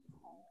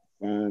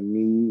find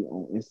me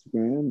on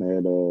Instagram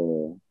at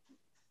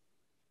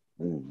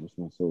what's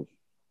my social?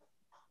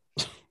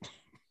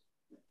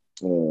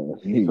 You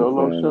can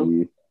Solo find show.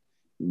 me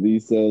the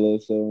Solo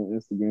Show on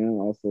Instagram.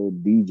 Also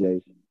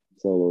DJ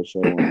Solo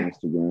Show on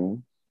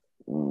Instagram.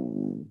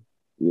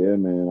 Yeah,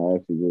 man. I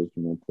actually just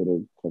put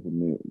a couple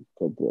new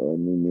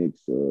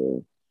mix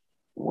on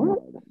my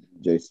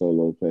J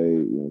Solo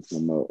page.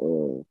 Talking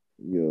about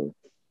yeah.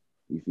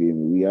 You feel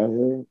me? We out here. You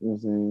know what I'm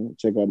saying?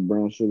 Check out the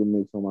Brown Sugar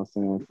Mix on my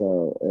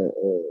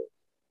SoundCloud.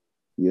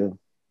 Yeah,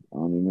 I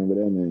don't remember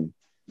that name.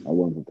 I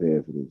wasn't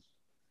prepared for this.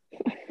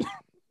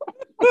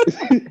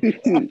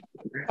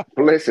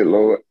 Bless it,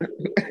 Lord.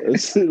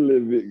 That's a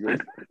little bit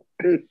good.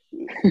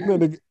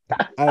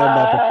 I am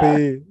not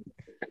prepared.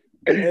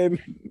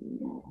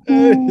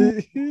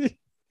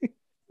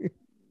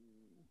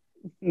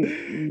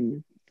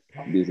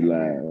 This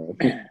live.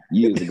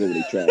 Years ago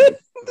they tried it.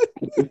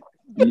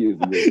 Years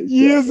ago they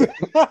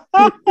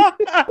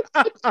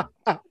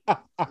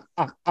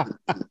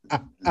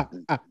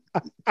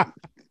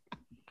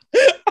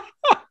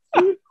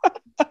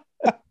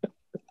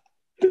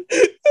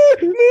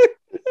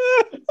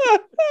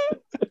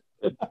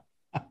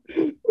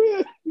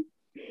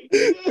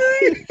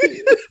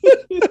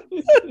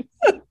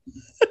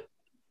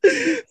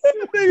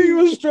Nigga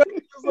was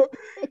straight.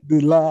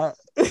 The lie.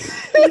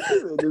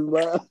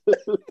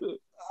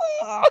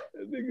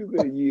 Nigga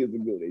said years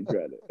ago they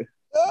tried it.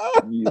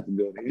 Years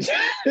ago they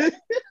tried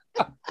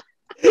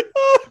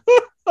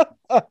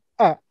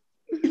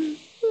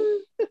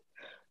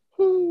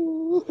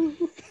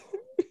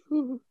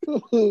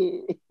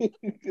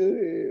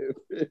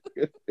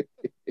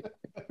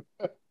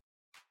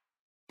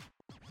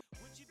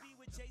Would you be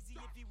with Jay-Z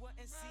if he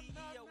wasn't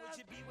CEO? Would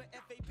you be with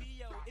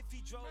FABO if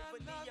he drove a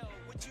Neo?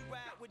 Would you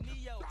ride with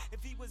Neo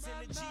if he was in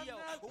the Geo?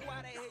 Well,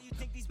 why the hell you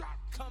think these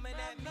coming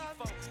at me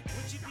for?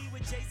 Would you be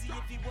with Jay-Z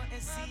if he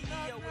wasn't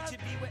CEO? Would you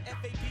be with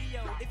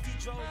FABO if he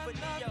drove a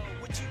Neo?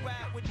 Would you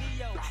ride with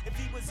Neo if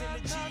he was in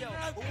the Geo?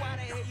 Well, why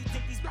the hell you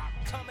think these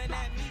coming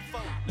at me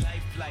for?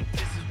 Life like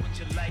this is what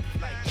your life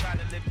like. Try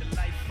to live the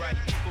life right.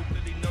 People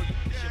really know you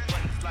push your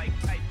buttons like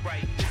type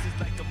right. This is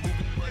like a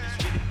movie, but it's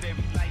really very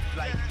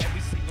lifelike.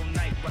 Every single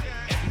night, right?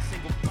 Every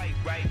single fight,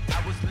 right?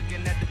 I was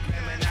looking at the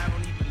gram and I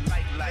don't even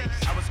like lights.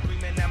 I was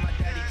screaming at my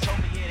daddy,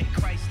 told me it ain't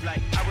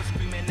Christ-like. I was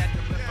screaming at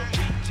the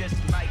referee, just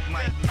like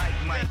Mike.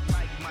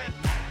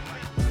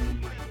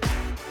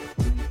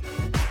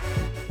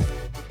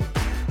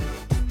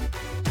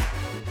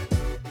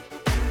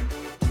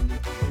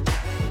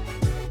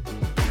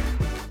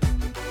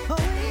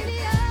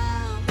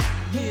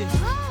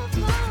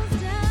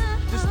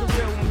 This the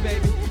real one,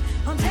 baby.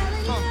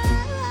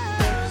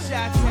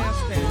 Chi-town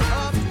stand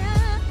up.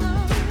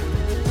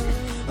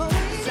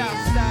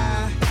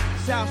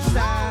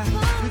 Southside,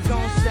 we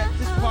gon' set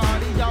this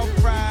party off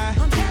right.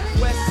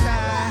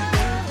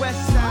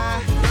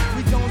 Westside,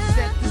 we gon'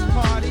 set this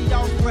party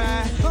off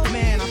right.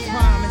 Man, I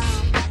promise,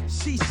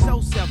 she's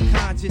so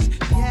self-conscious.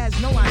 She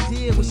has no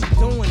idea what she's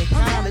doing in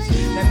college.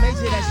 That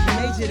major that she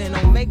majored in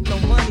don't make no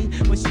money,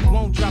 but she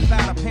won't drop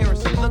out. Her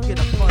parents will look at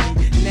her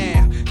funny.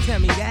 Now, tell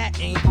me that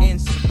ain't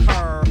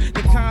insecure.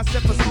 The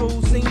concept of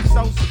school seems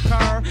so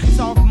secure.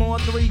 Sophomore,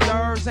 3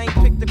 years, ain't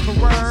picked a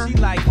career. She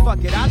like,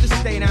 fuck it, I'll just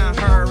stay down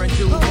her and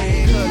do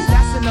it. Cause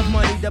that's enough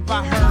money to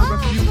buy her a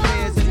few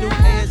pairs of new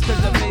pairs. Cause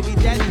her baby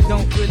daddy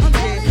don't really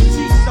care.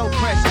 She's so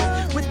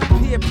precious with the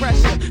peer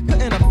pressure.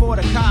 Couldn't afford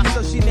a car,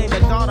 so she named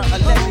her daughter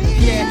Alexis.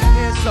 Yeah,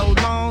 hair so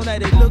long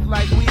that it looked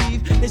like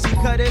weave. Then she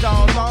cut it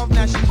all off,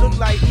 now she look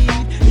like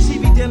Eve. And she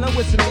be dealing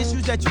with some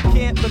issues that you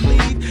can't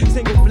believe.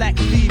 Single black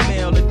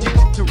female,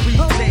 addicted to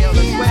retail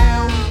as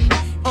well.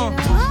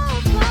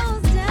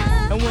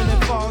 And when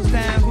it falls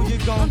down, who you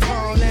gonna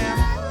call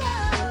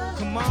now?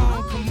 Come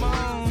on.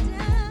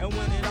 And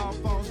when it all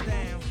falls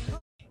down.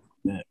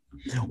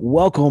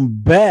 Welcome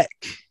back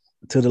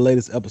to the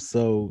latest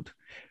episode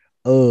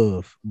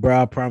of,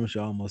 bro, I promise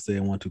you I almost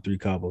said 1, 2, 3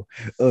 combo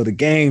of the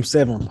Game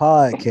 7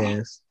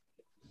 podcast.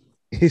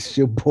 It's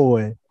your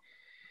boy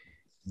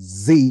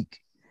Zeke,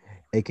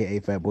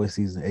 aka Fat Boy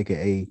Season,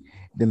 aka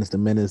Dennis the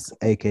Menace,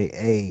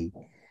 aka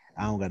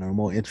I don't got no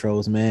more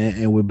intros, man.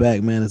 And we're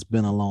back, man. It's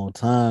been a long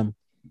time.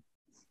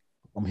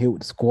 I'm here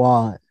with the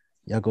squad.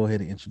 Y'all go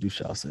ahead and introduce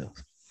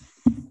yourselves.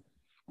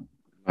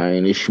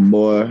 Man, it's your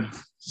boy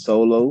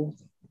Solo,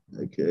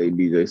 aka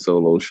DJ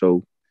Solo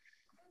Show.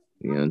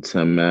 You know what I'm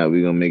talking about?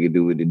 We're gonna make it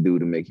do what it do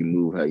to make you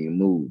move how you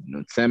move. You know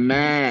what I'm talking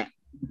about?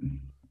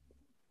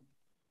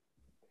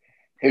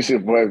 It's your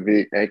boy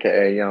Vic,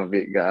 aka Young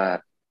Vic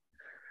God.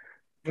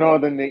 No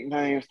other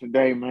nicknames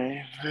today,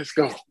 man. Let's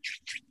go.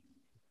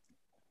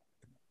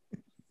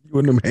 You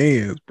in them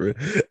hands, bro.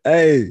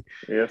 Hey,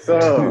 Yes,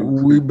 sir.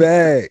 we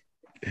back.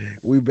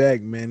 We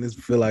back, man. This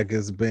feel like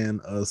it's been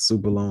a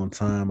super long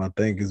time. I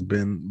think it's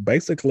been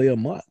basically a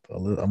month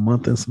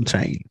and some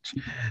change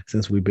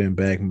since we've been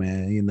back,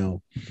 man. You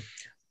know,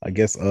 I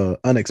guess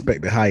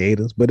unexpected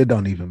hiatus, but it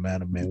don't even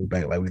matter, man. We're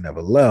back like we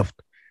never left.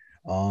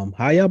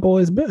 How y'all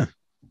boys been?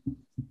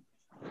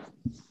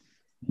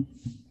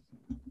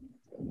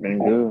 Been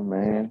good,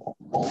 man.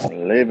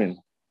 Living.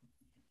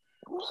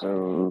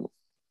 So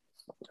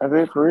that's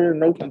it for real.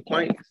 No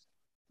complaints.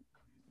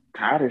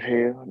 Tired as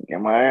hell.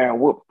 Get my ass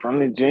whooped from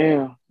the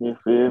gym. You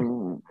feel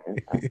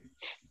me?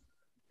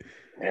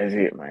 That's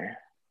it, man.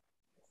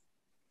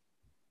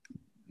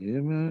 Yeah,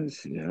 man.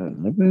 Yeah,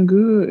 I've been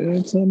good.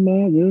 Every time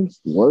I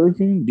just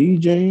working,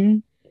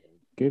 DJing,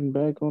 getting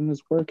back on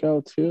this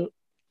workout tip.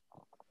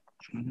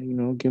 Trying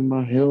to, get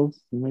my health,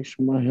 make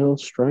sure my health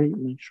straight,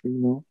 make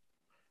sure,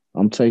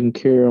 I'm taking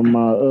care of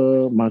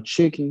my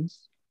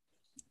chickens.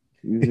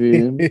 You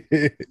feel me?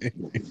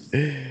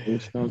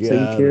 Make sure I'm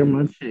taking care of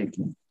my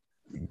chickens.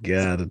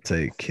 Gotta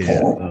take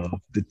care of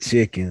the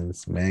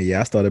chickens, man. Yeah,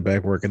 I started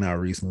back working out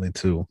recently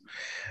too.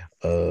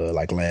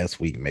 Like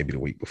last week, maybe the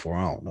week before.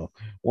 I don't know.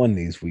 One of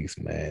these weeks,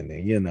 man.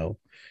 And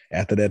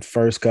after that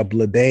first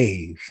couple of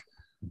days,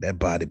 that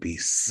body be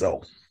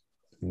so.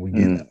 We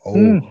getting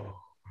old.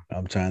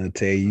 I'm trying to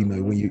tell you,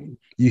 when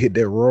you hit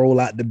that roll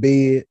out the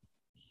bed,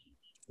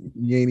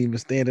 you ain't even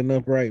standing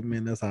upright,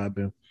 man. That's how I've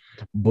been.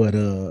 But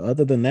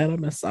other than that, I've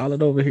been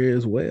solid over here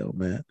as well,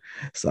 man.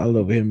 Solid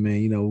over here,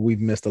 man. We've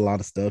missed a lot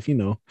of stuff,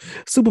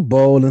 Super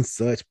Bowl and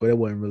such, but it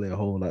wasn't really a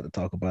whole lot to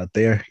talk about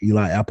there.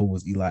 Eli Apple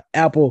was Eli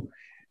Apple.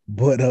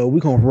 But we're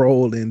gonna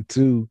roll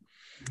into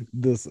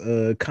this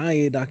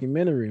Kanye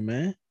documentary,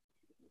 man.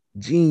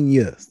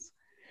 Genius.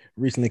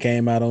 Recently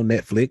came out on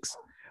Netflix.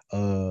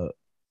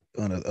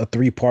 On a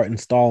 3-part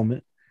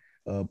installment.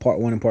 Part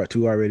 1 and part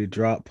 2 already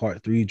dropped.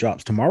 Part 3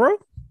 drops tomorrow,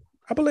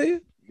 I believe.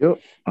 Yep,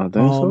 I think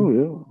so.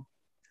 Yeah.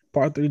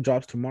 Part 3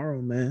 drops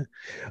tomorrow, man.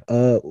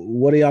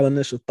 What are y'all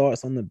initial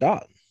thoughts on the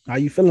doc? How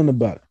you feeling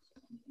about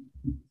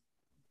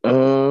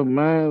it?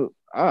 Man,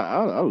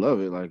 I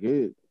love it. Like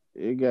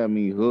it got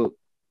me hooked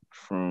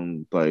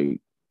from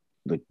like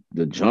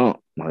the jump.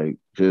 Like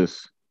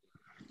just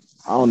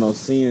I don't know,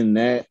 seeing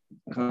that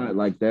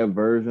like that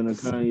version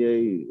of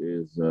Kanye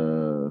is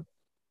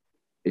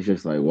it's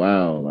just like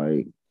wow,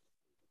 like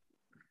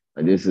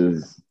this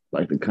is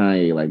like the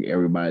Kanye like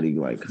everybody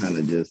like kind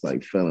of just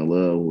like fell in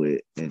love with,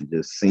 and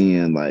just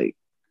seeing like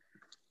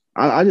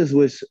I just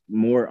wish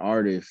more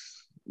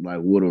artists like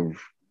would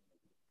have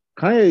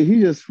Kanye.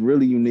 He's just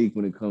really unique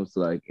when it comes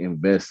to like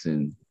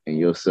investing in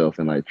yourself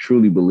and like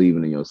truly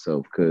believing in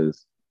yourself.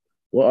 Because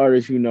what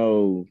artist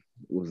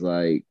was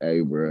like,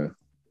 hey, bro,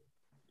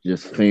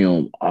 just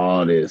film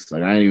all this.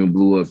 Like I ain't even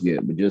blew up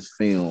yet, but just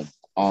film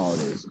all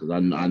this because I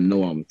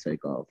know I'm gonna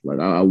take off. Like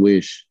I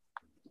wish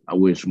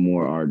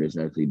more artists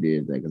actually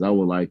did that, because I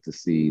would like to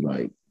see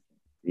like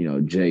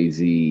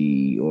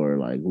Jay-Z or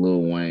like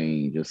Lil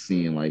Wayne, just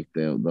seeing like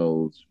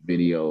those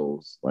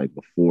videos like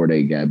before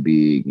they got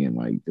big, and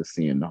like just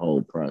seeing the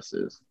whole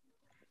process.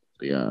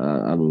 So yeah,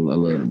 I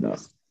love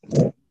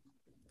that.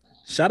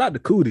 Shout out to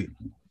Cootie.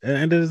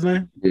 And his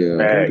name?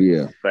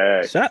 Yeah.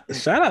 Shout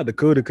out to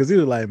Cootie, because he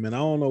was like, man, I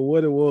don't know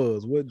what it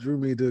was, what drew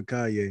me to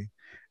Kanye,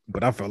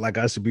 but I felt like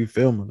I should be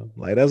filming him.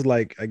 Like that's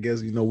like, I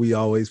guess we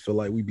always feel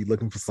like we be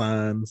looking for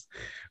signs,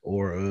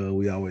 or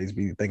we always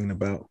be thinking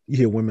about. You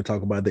hear women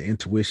talk about their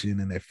intuition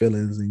and their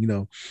feelings, and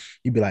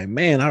you be like,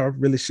 man, I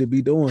really should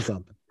be doing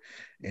something.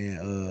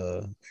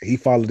 And he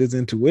followed his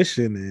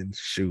intuition, and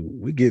shoot,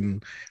 we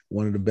getting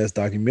one of the best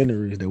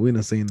documentaries that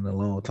we've seen in a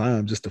long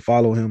time. Just to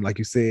follow him, like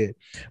you said,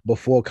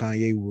 before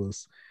Kanye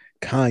was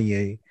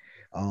Kanye,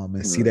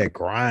 and see that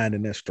grind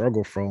and that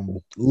struggle from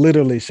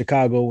literally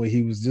Chicago, where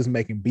he was just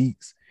making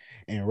beats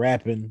and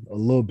rapping a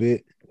little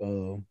bit,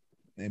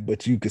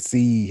 but you could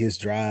see his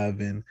drive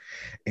and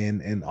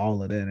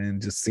all of that,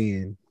 and just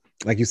seeing,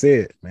 like you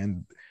said,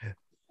 man,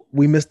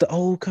 we missed the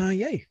old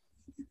Kanye.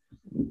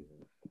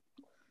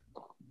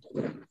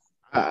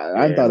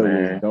 I thought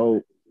it was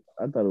dope.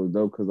 I thought it was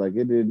dope because like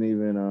it didn't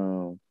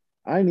even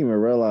I didn't even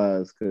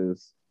realize,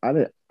 because I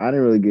didn't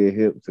really get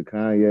hip to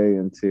Kanye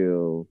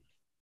until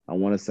I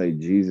want to say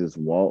Jesus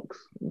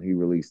Walks, when he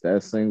released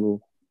that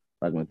single.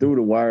 Like when Through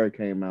the Wire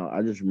came out,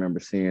 I just remember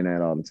seeing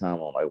that all the time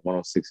on like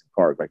 106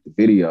 Park, like the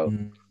video.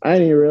 I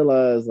didn't even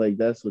realize like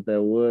that's what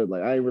that was.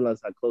 Like I didn't realize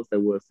how close that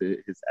was to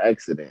his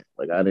accident.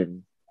 Like I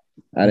didn't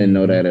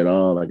know that at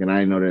all. Like, and I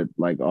didn't know that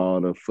like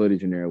all the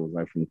footage in there was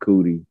like from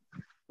Cootie,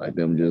 like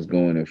them just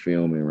going and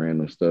filming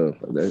random stuff.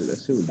 Like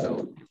that shit was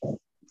dope.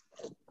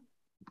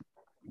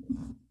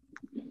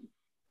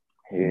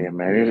 Yeah,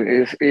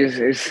 man,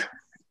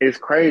 it's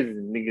crazy.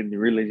 Nigga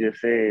really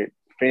just said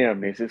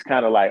film this. It's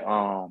kind of like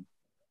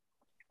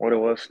what it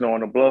was, Snow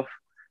on the Bluff,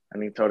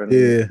 and he told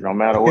him, no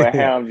matter what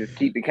happens, just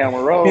keep the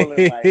camera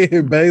rolling.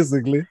 Like,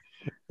 basically.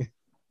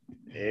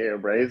 Yeah,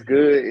 bro, it's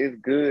good. It's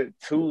good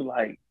to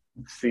like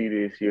see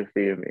this. You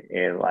feel me?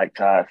 And like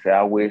Todd said,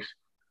 I wish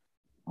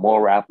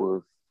more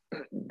rappers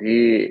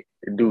did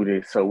do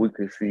this so we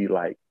could see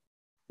like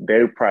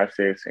their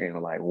process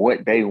and like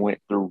what they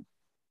went through.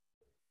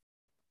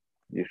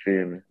 You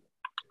feel me?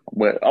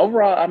 But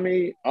overall, I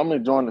mean, I'm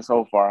enjoying it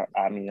so far.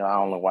 I mean, I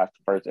only watched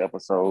the first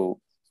episode,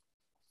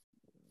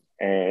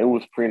 and it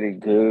was pretty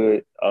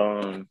good.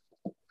 I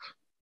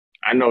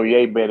know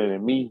Ye better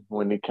than me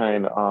when it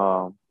came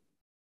to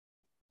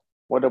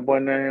what the boy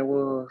name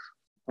was.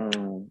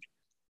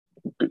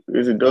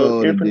 Is it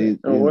Doug Infinite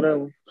or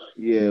whatever?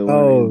 Yeah,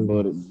 Oh,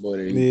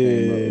 boy, he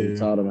came up and yeah.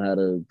 taught him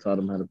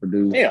how to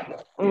produce. Yeah,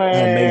 How to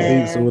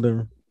make beats or man,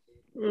 whatever.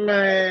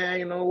 man,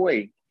 ain't no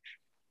way.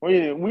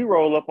 We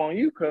roll up on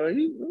you, cuz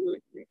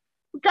we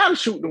gotta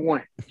shoot the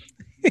one.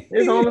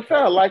 It's on the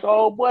fell, like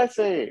old boy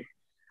said.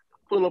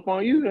 Pull up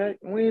on you, right?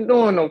 We ain't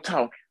doing no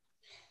talking.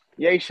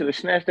 Yeah, you should have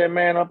snatched that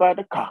man up out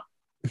the car.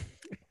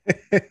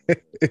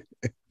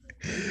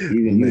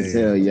 You can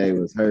tell Ye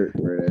was hurt,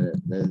 bro.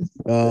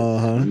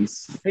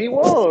 He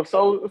was.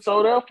 So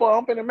therefore,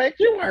 I'm gonna make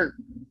you hurt.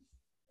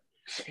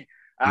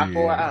 Eye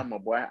for an eye, my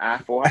boy.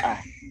 Eye for an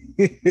eye.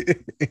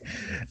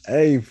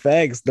 Hey,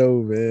 facts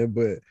though, man.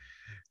 But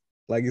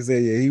like you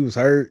said, yeah, he was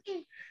hurt.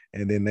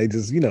 And then they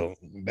just,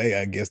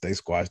 I guess they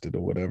squashed it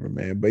or whatever,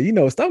 man. But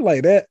stuff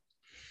like that,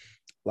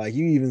 like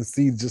you even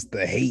see just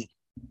the hate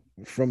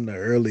from the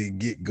early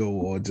get-go,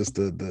 or just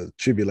the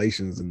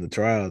tribulations and the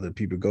trials that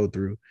people go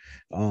through.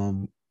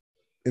 And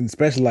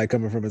especially like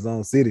coming from his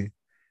own city,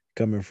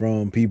 coming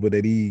from people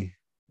that he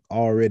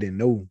already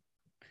know.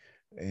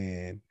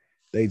 And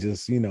they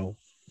just,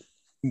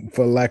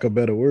 for lack of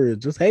better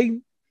words, just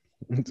hating.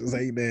 Just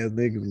hating ass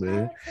niggas,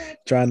 man.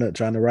 Trying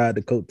to ride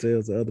the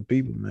coattails of other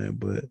people, man.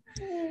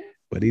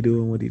 But he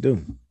doing what he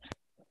do.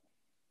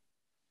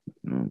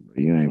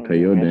 You ain't pay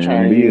your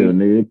damn bill,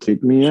 nigga.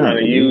 Kick me out. Trying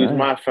to use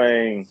my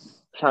fame.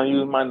 Trying to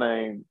use my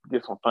name,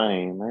 get some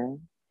fame,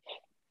 man.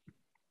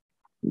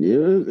 Yeah,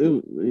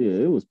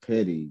 it was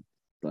petty.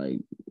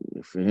 Like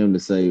for him to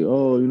say,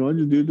 "Oh, I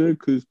just did that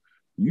because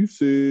you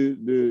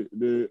said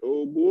that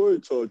old boy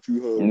taught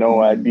you how."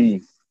 No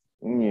ID.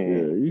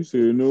 Yeah, you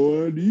said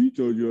no ID. He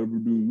taught you how to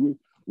produce.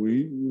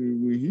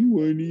 When he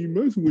wasn't even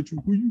messing with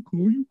you,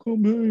 who you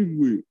come hang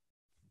with?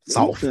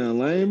 Soft. Sound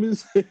lame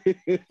as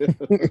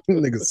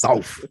nigga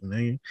soft,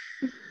 man.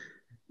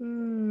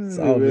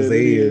 Soft as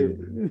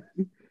hell.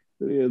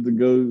 He had to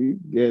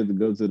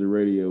go to the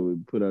radio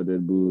and put out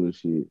that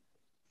bullshit.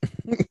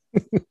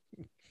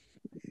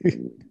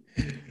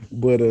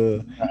 but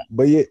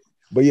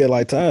yeah,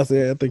 like Ty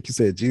said, I think you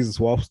said Jesus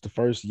Walks the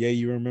first. Yeah,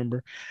 you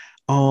remember?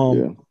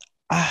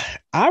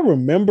 I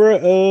remember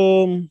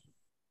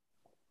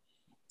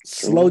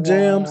Slow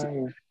Jams.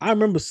 I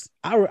remember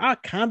I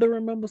kind of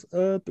remember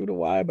Through the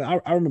Wire,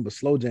 but I remember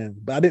Slow Jams,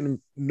 but I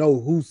didn't know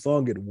whose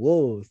song it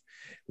was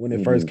when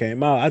it first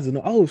came out. I just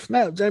know, oh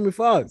snap, Jamie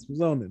Foxx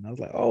was on it. And I was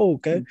like, oh,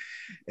 okay.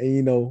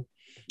 And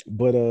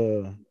but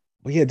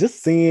yeah,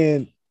 just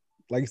seeing,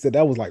 like you said,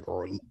 that was like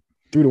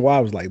Through the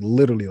Wire was like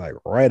literally like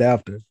right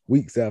after,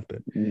 weeks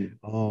after.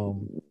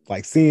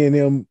 Like seeing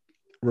him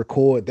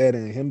record that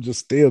and him just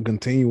still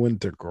continuing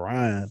to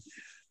grind.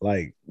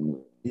 Like,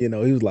 he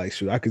was like,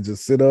 shoot, I could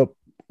just sit up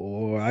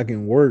or I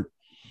can work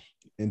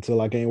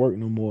until I can't work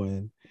no more.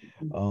 And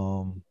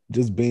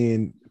just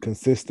being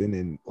consistent.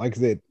 And like I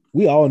said,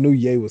 we all knew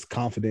Ye was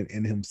confident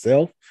in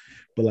himself,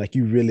 but like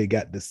you really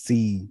got to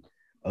see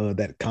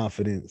that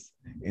confidence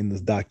in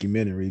this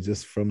documentary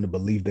just from the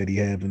belief that he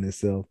had in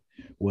himself,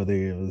 whether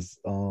it was,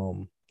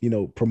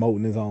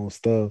 promoting his own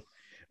stuff,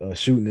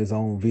 shooting his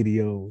own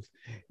videos.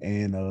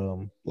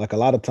 And like a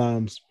lot of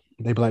times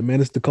they be like, man,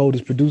 it's the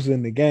coldest producer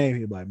in the game.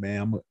 He's like,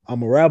 man,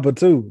 I'm a rapper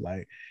too.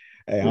 Like,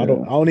 hey, I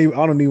don't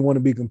even want to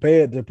be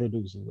compared to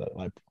producers.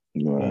 Like,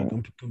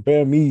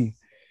 compare me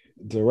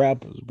to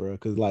rappers, bro.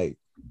 Cause like,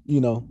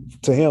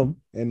 to him,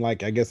 and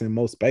like I guess in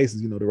most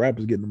spaces, the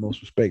rappers getting the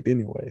most respect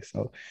anyway.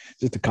 So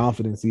just the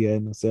confidence he had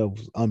in himself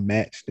was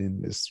unmatched,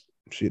 and this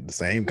shit, the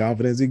same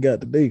confidence he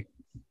got today.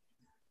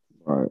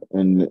 Right.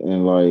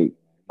 And like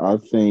I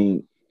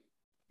think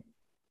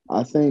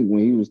when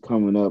he was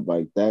coming up,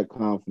 like that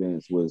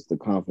confidence was the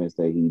confidence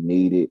that he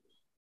needed.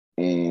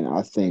 And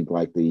I think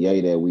like the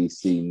Ye that we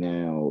see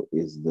now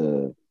is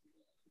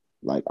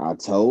like, I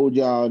told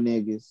y'all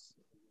niggas.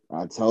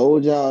 Like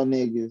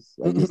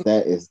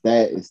it's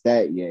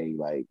that Ye.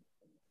 Like,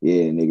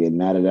 yeah, nigga,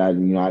 now that I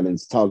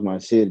didn't talk my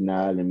shit,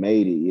 now I done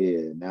made it.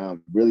 Yeah. Now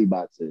I'm really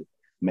about to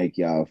make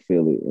y'all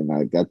feel it. And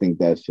like I think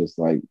that's just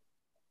like,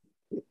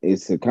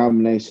 it's a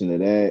combination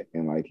of that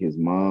and like his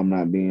mom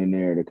not being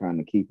there to kind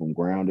of keep him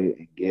grounded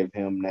and give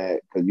him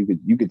that, because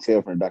you could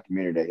tell from the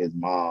documentary that his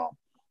mom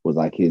was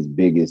like his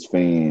biggest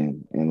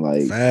fan and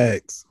like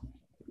facts.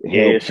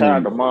 Yeah, shout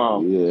out to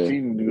mom. Yeah, she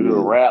knew the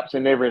raps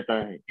and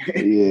everything.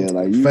 Yeah,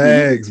 like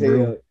facts,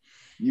 bro.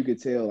 You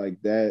could tell like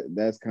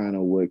that's kind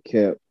of what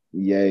kept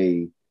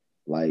Ye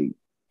like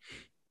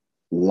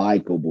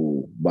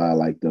likable by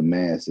like the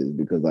masses,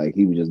 because like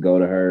he would just go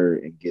to her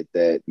and get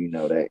that,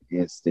 that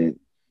instant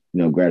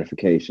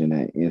gratification,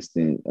 that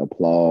instant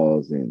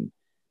applause, and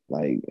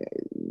like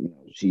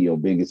she your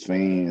biggest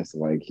fan. So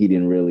like he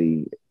didn't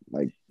really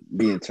like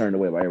being turned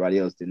away by everybody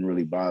else didn't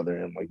really bother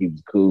him. Like he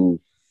was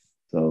cool.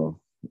 So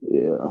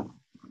yeah,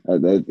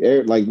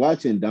 like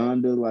watching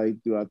Donda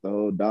like throughout the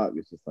whole doc,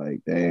 it's just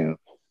like damn.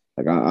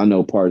 Like I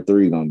know part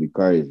 3 gonna be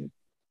crazy.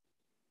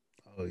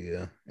 Oh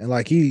yeah, and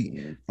like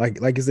he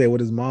like you said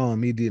with his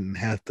mom, he didn't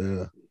have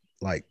to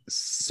like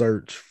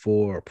search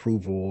for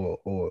approval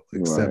or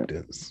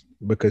acceptance,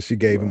 because she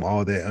gave him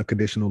all that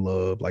unconditional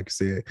love. Like you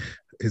said,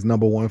 his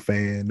number one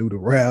fan, knew the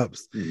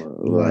raps.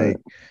 Right. Like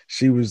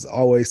she was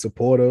always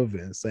supportive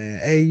and saying,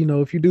 "Hey,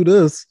 if you do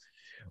this,"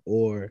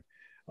 or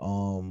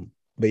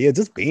but yeah,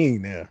 just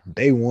being there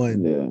day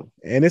one. Yeah.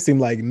 And it seemed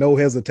like no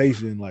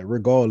hesitation, like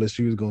regardless,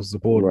 she was gonna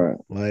support him.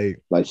 Right.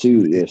 Like she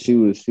was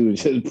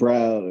just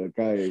proud of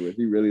Kanye, but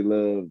she really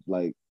loved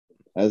like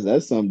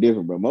that's something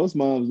different, bro. Most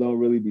moms don't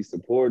really be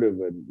supportive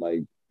and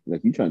like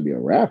you trying to be a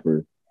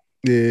rapper.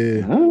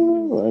 yeah. Huh?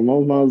 Like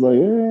most moms like,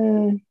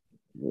 yeah.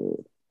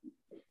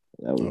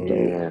 That was dope.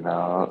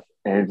 Yeah,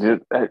 and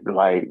just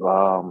like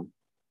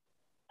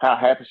how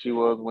happy she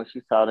was when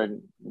she saw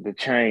the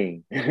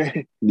chain.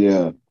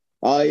 Yeah.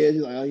 Oh yeah,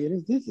 she's like, oh yeah,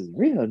 this is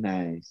real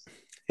nice.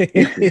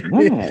 This is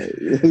nice.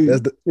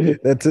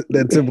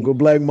 That typical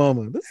black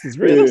mama. This is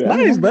real. That's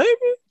nice, baby.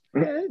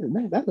 Yeah,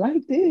 nice. I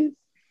like this.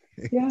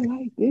 Yeah, I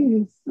like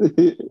this.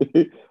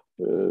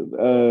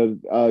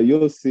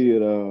 You'll see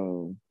it.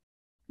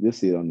 You'll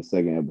see it on the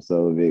second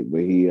episode of it.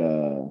 But he,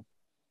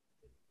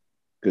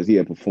 because he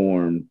had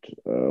performed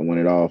when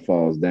it all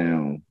falls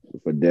down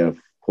for Def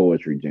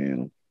Poetry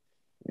Jam,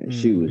 and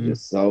she was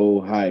just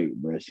so hyped,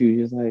 bro. She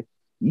was just like,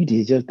 "You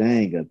did your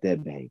thing up there,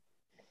 baby."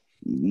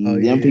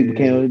 People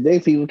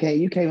came.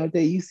 You came up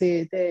there. You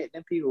said that.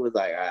 Them people was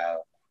like,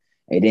 "Oh,"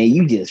 and then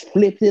you just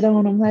flipped it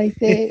on them like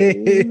that.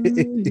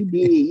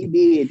 You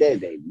did that,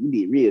 baby. You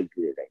did real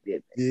good like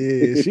that.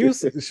 Yeah, she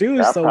was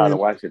I'll so probably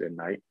watch it at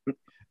night.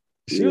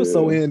 She was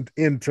so in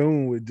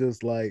tune with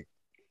just like,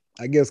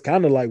 I guess,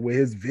 kind of like with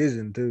his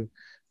vision too.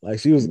 Like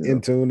she was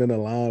in tune and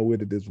aligned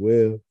with it as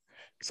well.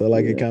 So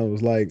like it kind of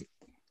was like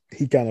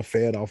he kind of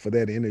fed off of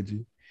that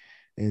energy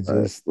and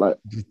just that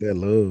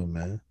love,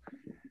 man.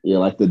 Yeah,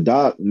 like the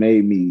doc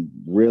made me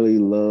really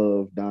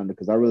love Donda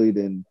because I really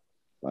didn't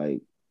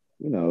like,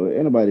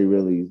 anybody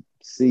really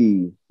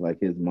see like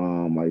his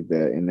mom like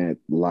that in that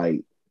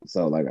light.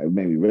 So like it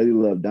made me really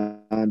love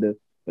Donda,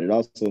 but it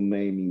also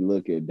made me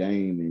look at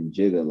Dame and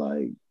Jigga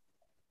like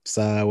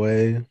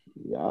sideways.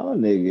 Y'all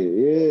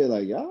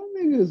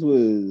niggas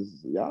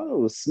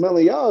was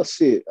smelling y'all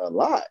shit a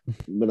lot.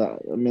 But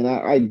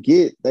I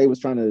get they was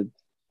trying to,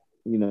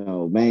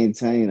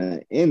 maintain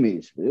an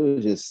image, but it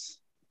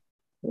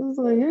was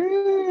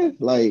like,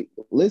 like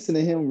listen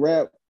to him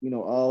rap,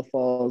 all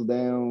falls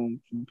down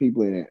from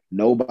people and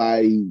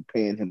nobody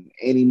paying him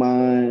any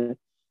mind.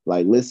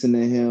 Like listen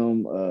to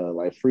him,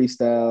 like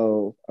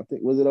freestyle. I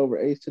think was it over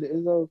H to the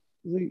Izzo?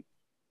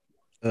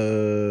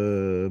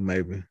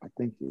 Maybe. I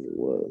think it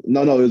was.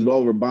 No, it was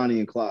over Bonnie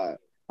and Clyde.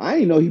 I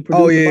didn't know he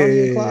produced the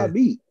Bonnie and Clyde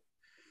beat.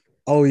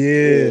 Oh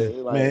yeah,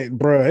 man,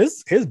 bro,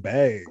 his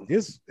bag,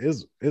 his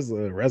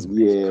resume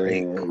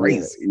is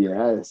crazy.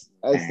 Yeah,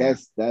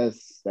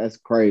 that's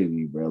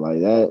crazy, bro.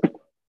 Like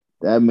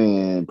that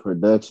man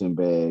production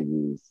bag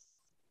is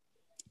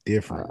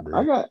different, bro.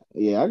 I gotta.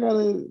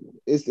 And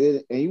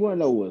you want to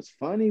know what's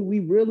funny?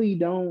 We really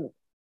don't.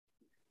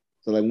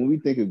 So like when we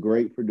think of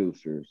great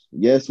producers,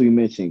 yes, we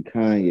mentioned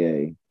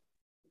Kanye,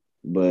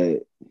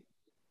 but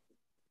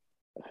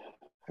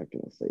how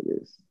can I say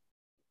this?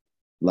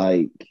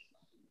 Like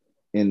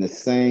in the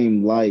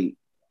same light,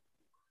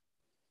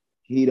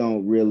 he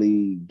don't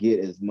really get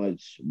as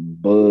much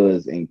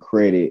buzz and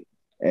credit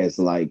as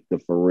like the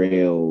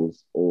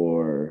Pharrells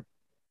or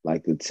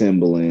like the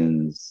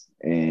Timbalands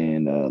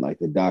and like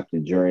the Dr.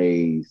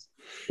 Dre's.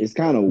 It's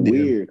kind of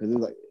weird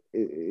because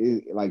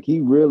it's like he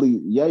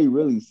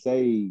really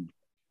saved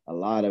a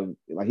lot of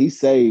he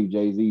saved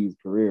Jay-Z's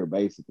career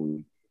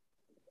basically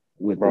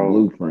with the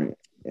blueprint.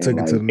 Took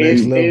it to the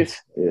next level.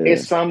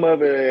 It's some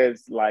of it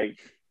is like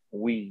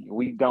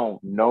we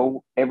don't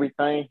know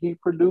everything he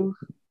produced.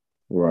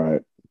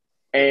 Right.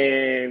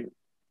 And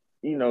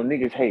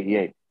niggas hate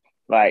Ye.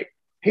 Like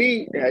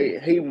he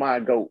my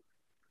GOAT.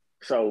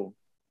 So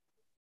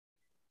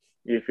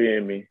you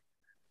feel me?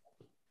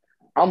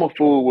 I'm a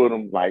fool with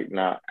him. Like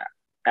now,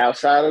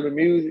 outside of the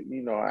music,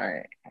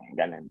 I ain't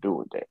got nothing to do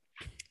with that.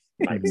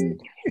 Like,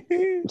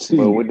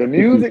 but with the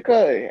music,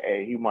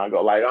 he my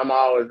GOAT. Like I'm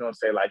always gonna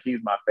say like he's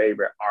my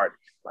favorite artist.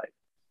 Like,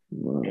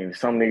 and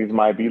some niggas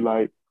might be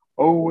like,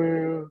 oh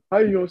well, how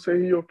you gonna say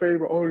he your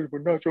favorite artist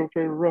but not your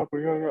favorite rapper?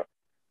 Yeah.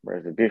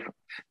 There's a difference.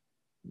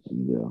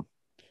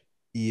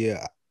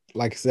 Yeah.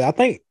 Like I said, I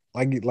think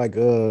like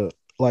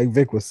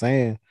Vic was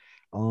saying,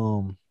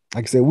 like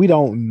I said, we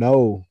don't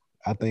know.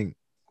 I think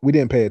we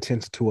didn't pay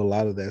attention to a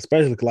lot of that,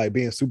 especially like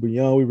being super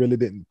young. We really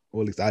didn't,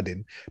 or at least I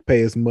didn't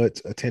pay as much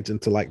attention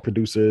to like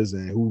producers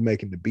and who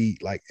making the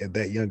beat like at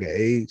that younger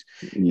age.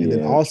 And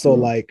then also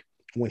like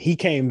when he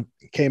came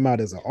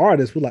out as an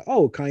artist, we're like,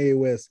 oh, Kanye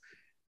West,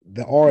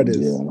 the artist,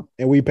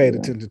 and we paid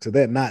attention to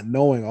that, not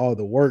knowing all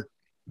the work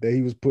that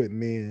he was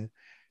putting in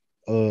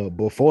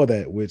before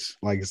that, which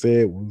like I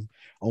said was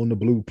on the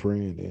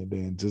blueprint and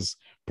then just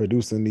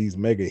producing these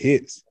mega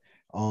hits.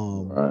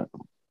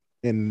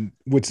 And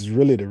which is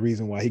really the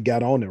reason why he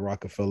got on at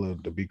Rockefeller,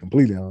 to be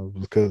completely honest,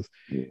 because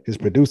his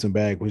producing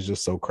bag was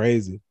just so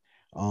crazy.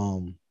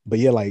 But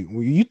yeah, like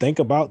when you think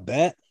about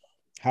that,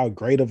 how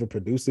great of a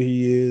producer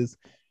he is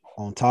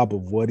on top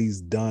of what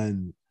he's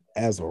done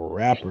as a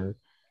rapper,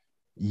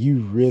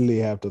 you really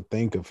have to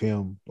think of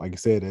him, like you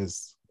said,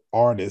 as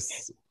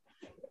artists,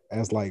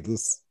 as like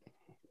this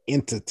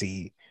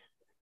entity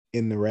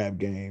in the rap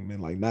game,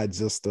 and like not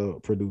just a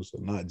producer,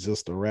 not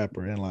just a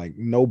rapper, and like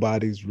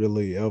nobody's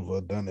really ever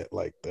done it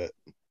like that.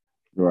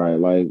 Right,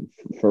 like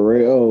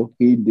Pharrell,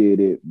 he did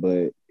it,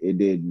 but it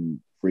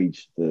didn't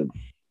reach the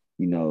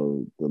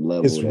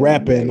level His that he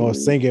rapping or made.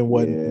 singing Yeah,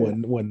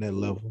 wasn't that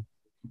level.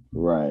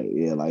 right.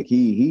 Yeah, like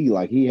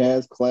he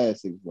has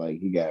classics. Like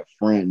he got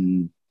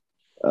Frontin',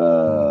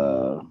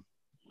 uh,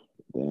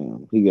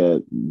 damn, he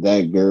got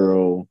That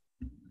Girl.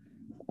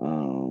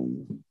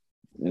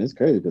 And it's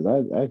crazy because I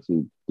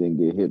actually didn't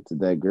get hit to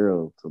That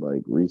Girl till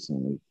like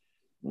recently.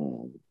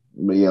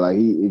 But yeah, like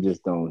it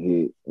just don't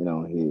hit. It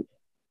don't hit.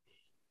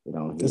 It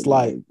don't hit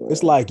like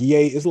It's like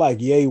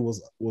Ye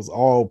was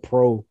all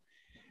pro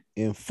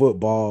in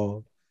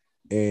football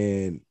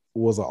and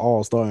was an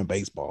all-star in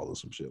baseball or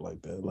some shit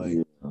like that.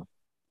 yeah.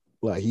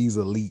 Like he's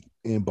elite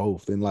in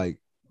both, and like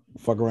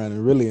fuck around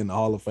and really in the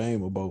Hall of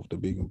Fame of both, to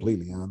be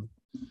completely honest.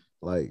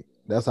 Like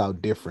that's how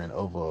different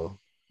of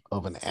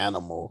an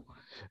animal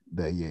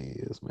that Ye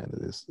is, man.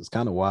 It's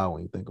kind of wild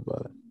when you think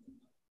about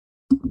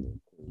it.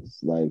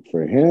 It's like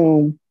for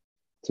him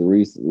to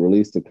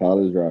release the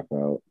College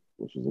Dropout,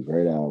 which was a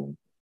great album,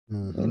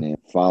 and then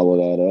follow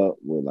that up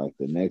with like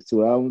the next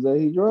two albums that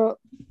he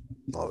dropped.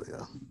 Oh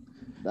yeah,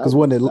 That because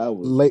when it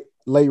was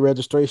late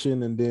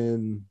registration and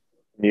then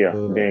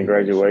then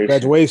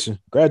graduation.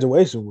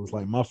 Graduation was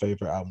like my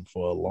favorite album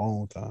for a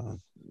long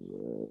time,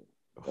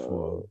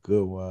 for a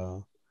good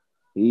while.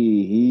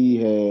 He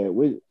had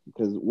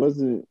because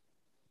wasn't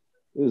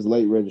it was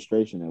late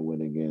registration that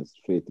went against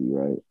 50,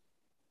 right?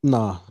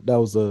 Nah, that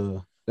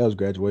was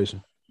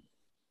graduation.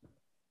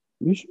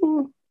 You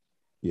sure?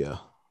 Yeah,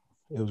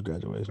 it was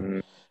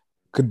graduation.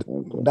 Okay.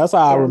 That's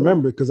how I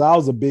remember, because I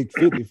was a big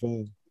 50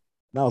 fan.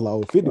 And I was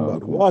like, 50 about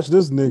to watch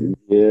this nigga.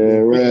 Yeah,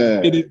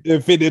 right.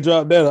 If 50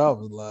 dropped that, I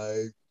was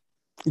like,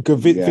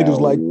 because 50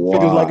 was like,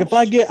 if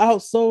I get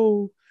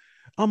outsold,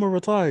 I'm gonna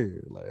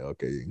retire. Like,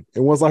 okay.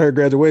 And once I heard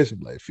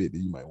graduation, like 50,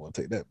 you might want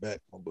to take that back,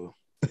 my boy.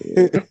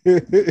 Yeah.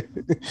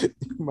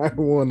 You might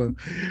want to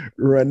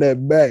run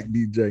that back,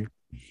 DJ.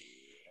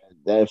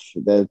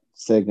 That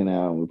second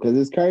album, because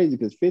it's crazy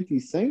because 50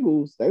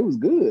 singles, they was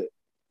good.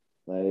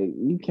 Like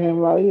he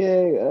came out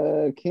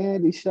here,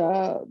 Candy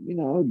Shop,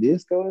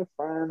 Disco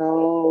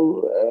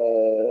Inferno.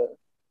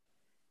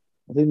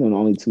 I think they're the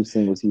only two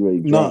singles he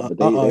really dropped.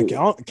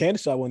 But Candy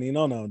Shop wasn't even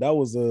on now. That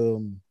was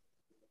the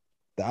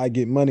I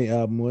Get Money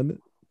album, wasn't it?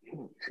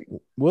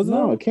 Was it?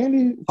 No,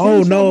 Candy.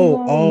 Oh Shop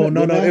no!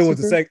 no! It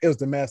was it was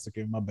the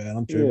Massacre. My bad.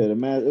 I'm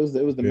tripping. Yeah, it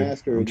was the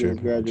Massacre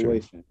against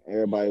Graduation.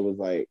 Everybody was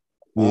like,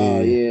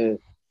 "Oh yeah,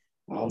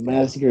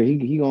 Massacre.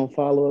 He gonna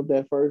follow up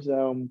that first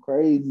album,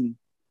 crazy."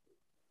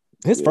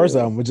 His first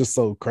album was just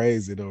so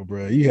crazy though,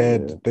 bro. You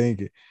had to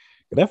think it.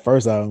 That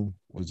first album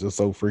was just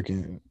so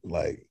freaking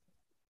like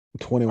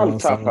 21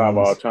 top songs. 5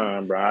 all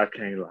time, bro. I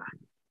can't lie.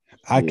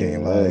 I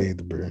can't lie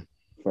either, bro.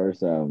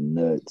 First album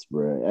nuts,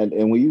 bro.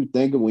 And when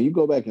you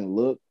go back and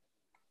look,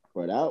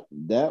 bro,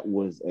 that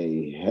was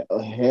a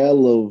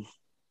hell of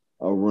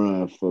a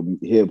run for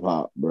hip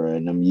hop, bro,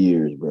 in them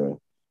years, bro.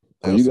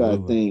 So you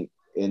gotta think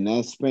in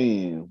that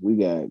span, we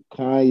got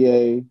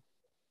Kanye,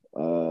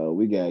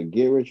 we got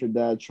Get Rich or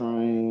Die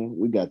Trying,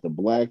 we got the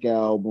Black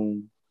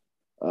Album,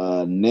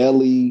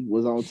 Nelly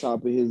was on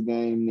top of his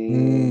game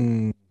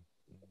then.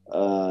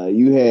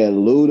 You had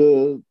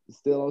Luda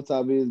still on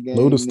top of his game.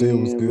 Luda still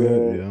was good,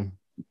 bro. yeah.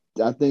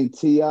 I think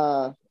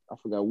T.I., I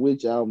forgot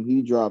which album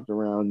he dropped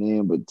around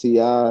then, but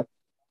T.I.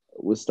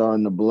 was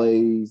starting to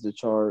blaze the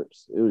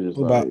charts. It was just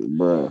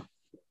bruh.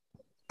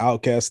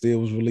 Outkast still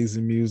was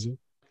releasing music.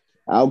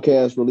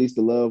 Outkast released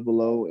The Love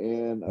Below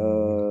and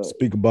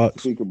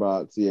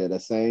Speakerbox, yeah,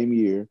 that same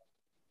year.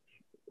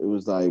 It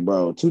was like,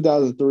 bro,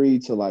 2003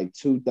 to like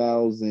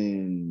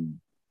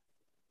 2000.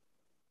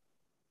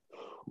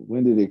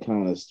 When did it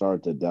kind of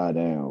start to die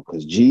down?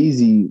 Because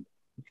Jeezy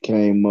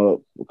came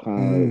up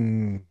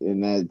kind of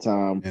in that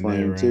time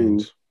frame too.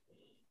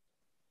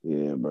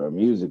 Yeah, bro,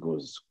 music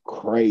was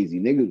crazy.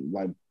 Niggas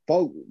like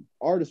folk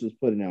artists was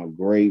putting out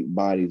great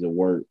bodies of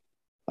work,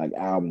 like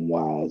album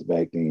wise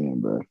back then,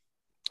 bro.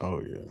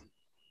 Oh yeah,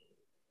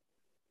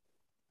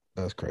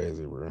 that's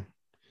crazy, bro.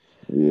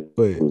 Yeah,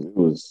 but it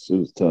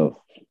was tough.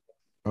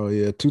 Oh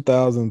yeah,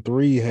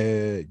 2003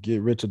 had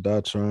Get Rich or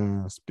Die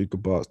Trying,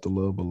 Speakerbox, The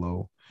Love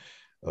Below,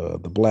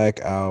 the Black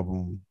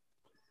Album.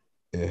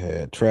 It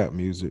had trap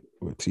music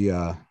with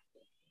T.I.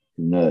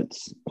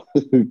 Nuts.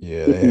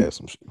 Yeah, they had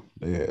some shit.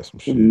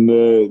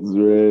 Nuts,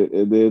 right?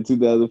 And then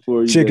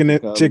 2004, Chicken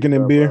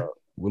and Beer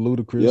with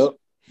Ludacris. Yep.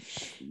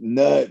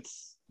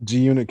 Nuts.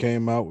 G-Unit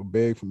came out with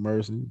Beg for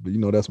Mercy, but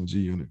that's when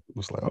G-Unit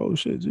was like, oh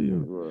shit,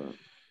 G-Unit. Right.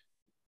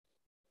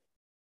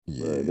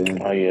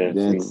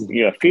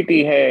 Yeah.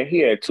 50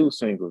 had 2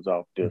 singles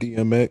off this.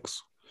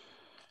 DMX.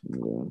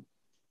 Yeah.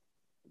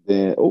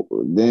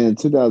 Then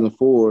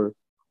 2004,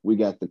 we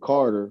got the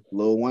Carter,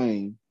 Lil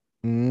Wayne.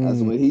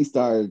 That's when he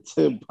started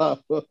to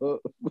pop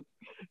up.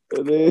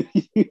 And then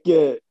you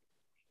get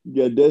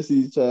You got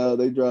Destiny's Child.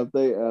 They dropped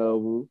their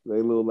album,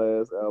 their little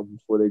last album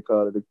before they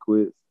called it a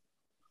quits.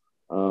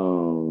 I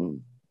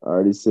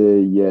already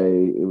said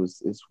yay.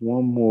 It's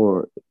one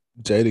more.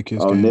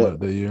 Jadakiss Oh, came out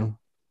that year.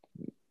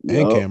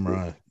 And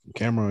yup.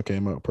 Cameron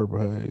came out Purple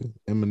Haze.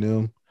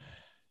 Eminem.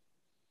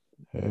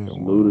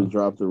 Luda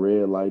dropped the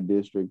Red Light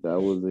District.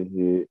 That was a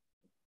hit.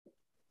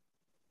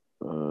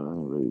 I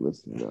don't really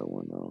listen to that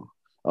one though.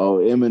 Oh,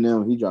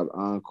 Eminem, he dropped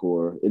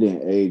Encore. It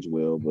didn't age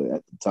well, but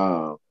at the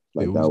time,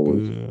 like it was that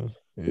was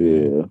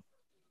good.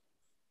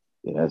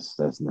 yeah.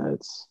 That's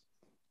nuts.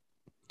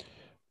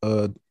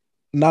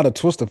 Not a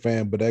Twister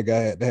fan, but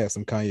that had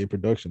some Kanye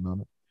production on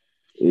it.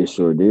 It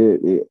sure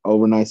did.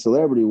 Overnight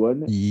Celebrity,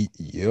 wasn't it?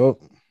 Yep.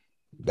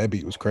 That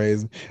beat was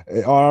crazy.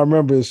 All I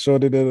remember is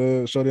Shorty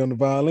on the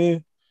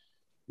violin.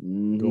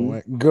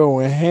 Mm-hmm.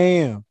 Going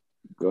ham.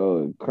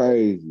 Going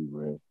crazy,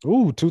 bro.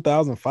 Ooh,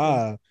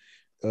 2005.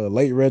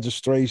 Late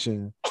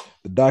Registration.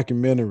 The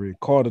documentary,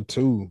 Carter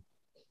 2.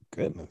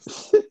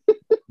 Goodness.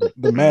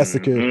 The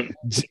Massacre.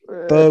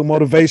 Thug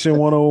Motivation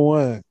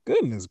 101.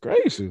 Goodness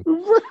gracious.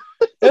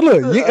 Hey,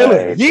 look,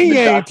 the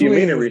Yin-Yang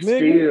documentary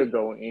twins, nigga. still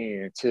go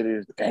in to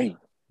this day.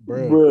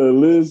 Bro,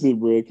 listen,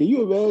 bro. Can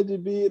you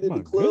imagine being in My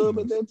the club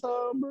goodness. at that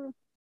time, bro?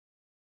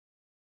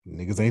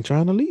 Niggas ain't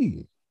trying to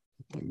leave.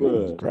 My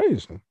goodness Bruh.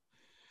 gracious.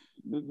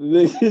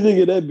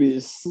 Nigga, that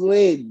bitch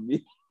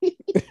sweating. I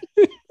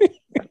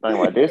think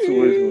like this was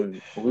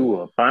when we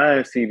were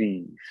buying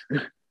CDs.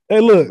 Hey,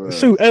 look,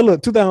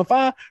 Bruh.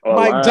 2005. Or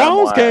Mike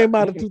Jones LimeWire. came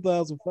out in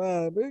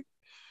 2005, nigga.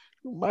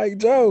 Mike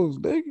Jones,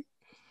 nigga.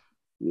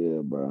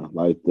 Yeah, bro.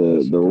 Like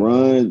the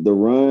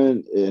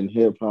run in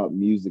hip hop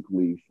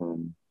musically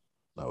from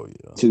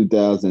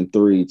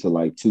 2003 to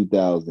like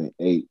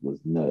 2008 was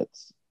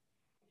nuts.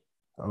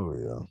 Oh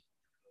yeah.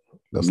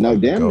 That's No,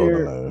 like damn golden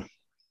near. age.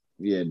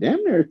 Yeah,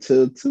 damn near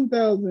to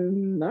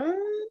 2009.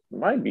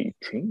 Might be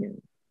 10.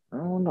 I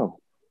don't know.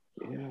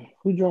 Yeah,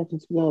 who dropped in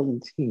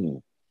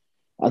 2010?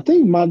 I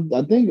think my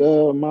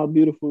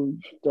beautiful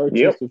Dark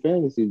Twisted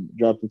Fantasy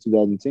dropped in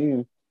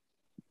 2010.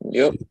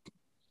 Yep. Shit.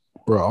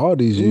 Bro, all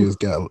these years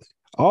got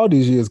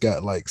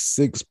like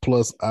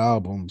 6+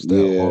 albums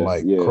that are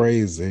like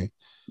crazy.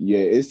 Yeah,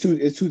 it's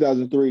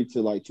 2003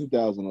 to like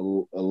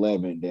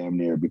 2011, damn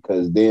near,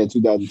 because then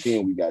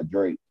 2010 we got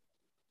Drake.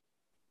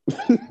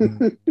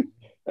 And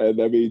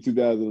I mean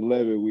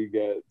 2011 we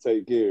got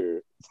Take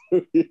Care.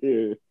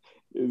 Yeah,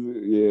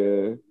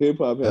 hip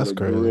hop had That's a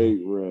crazy.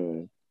 great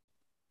run.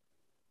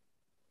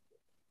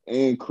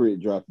 And Crit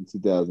dropped in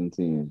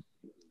 2010.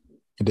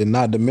 And then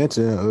not to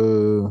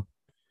mention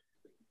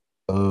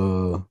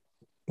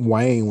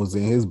Wayne was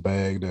in his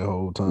bag that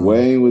whole time.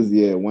 Wayne was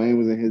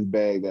in his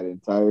bag that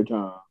entire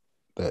time.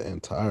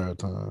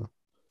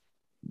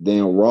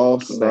 Then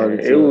Ross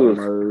started to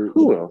emerge.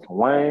 Who else?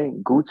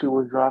 Wayne, Gucci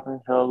was dropping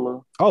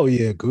hella. Oh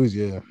yeah,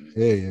 Gucci,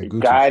 yeah,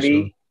 Gucci.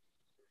 Gotti.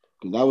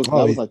 Because that was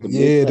like the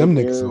mixtape them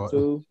era niggas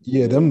too.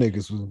 Yeah, them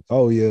niggas was.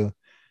 Oh yeah.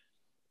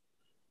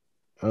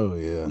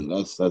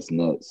 That's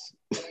nuts.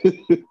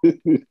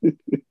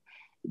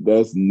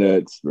 That's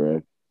nuts,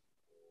 bro.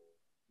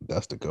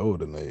 That's the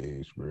golden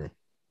age, bro.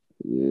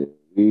 Yeah,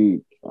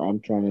 we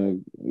don't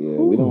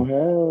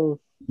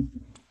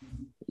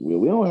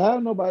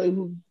have nobody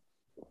who.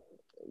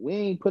 We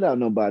ain't put out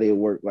nobody at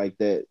work like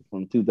that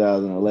from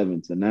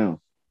 2011 to now.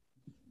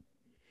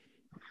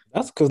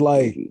 That's because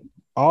like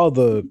all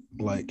the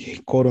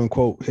like quote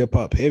unquote hip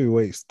hop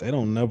heavyweights, they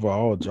don't never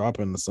all drop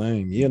in the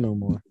same year no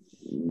more.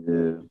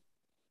 Yeah.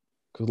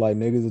 Cause like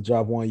niggas will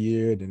drop 1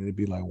 year, then it'd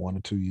be like 1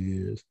 or 2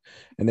 years.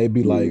 And they'd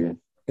be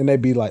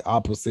like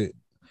opposite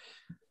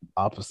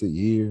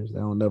years. They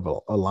don't never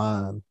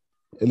align.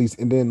 At least,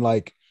 and then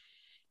like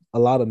a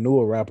lot of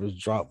newer rappers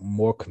drop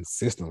more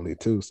consistently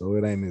too. So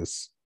it ain't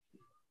as,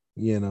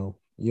 you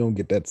don't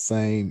get that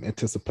same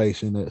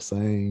anticipation, that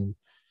same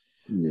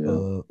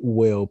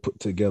well put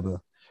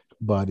together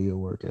body of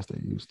work as they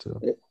used to.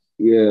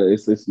 Yeah,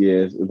 it's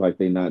like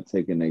they not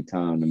taking their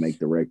time to make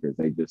the records.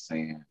 They just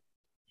saying,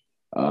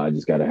 I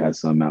just gotta have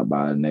something out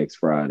by next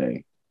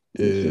Friday.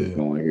 It's just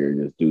go in here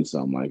and just do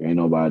something. Like ain't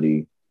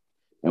nobody,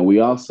 and we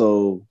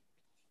also,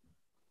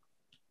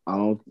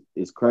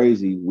 it's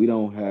crazy. We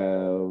don't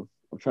have.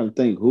 I'm trying to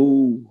think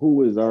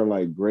who is our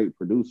like great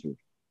producer.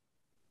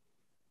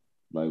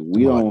 Like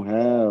we don't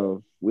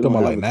have a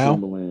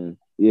Timbaland.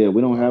 Yeah,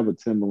 we don't have a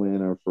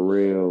Timbaland or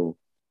Pharrell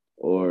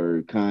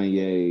or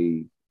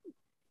Kanye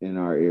in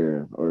our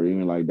era, or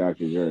even like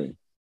Dr. Dre.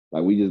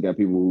 Like we just got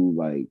people who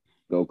like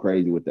go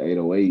crazy with the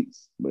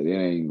 808s, but it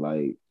ain't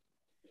like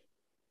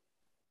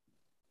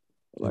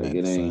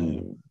it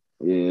ain't.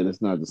 Yeah,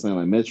 that's not the same.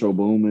 Like Metro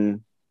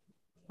Boomin,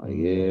 but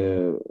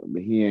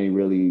he ain't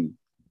really.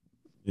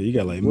 Yeah, you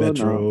got like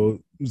Metro,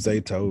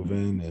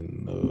 Zaytoven,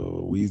 and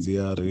Weezy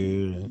out of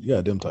here. You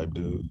got them type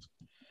dudes.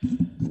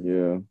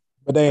 Yeah,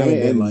 but they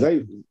ain't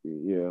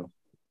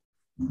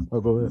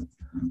Oh, go ahead.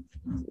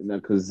 No,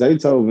 because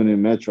Zaytoven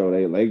and Metro,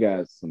 they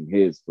got some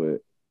hits,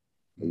 but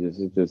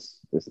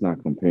it's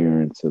not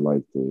comparing to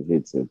like the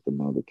hits at the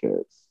other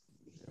cats.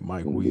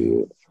 Mike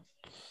Will.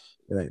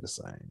 It ain't the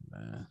same,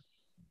 man.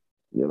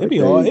 Yeah, It'd like be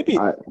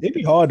hard. It'd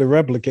be hard to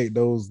replicate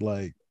those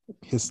like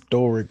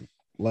historic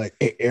like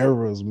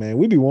eras, man.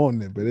 We be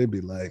wanting it, but it'd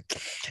be like,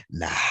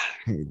 nah,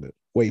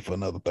 wait for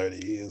another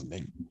 30 years,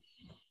 nigga.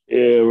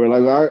 yeah, we're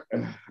like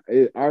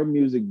our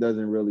music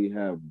doesn't really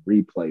have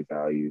replay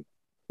value.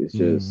 It's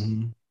just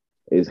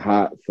it's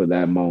hot for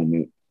that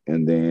moment,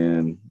 and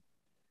then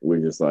we're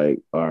just like,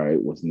 all right,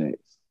 what's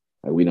next?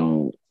 Like we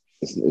don't.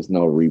 It's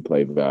no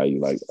replay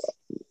value. Like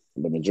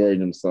the majority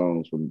of them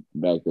songs from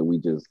back that we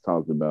just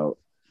talked about,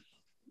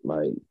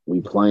 like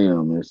we play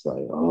them, it's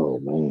like, oh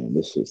man,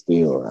 this shit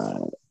still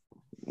right.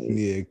 Like,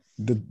 yeah,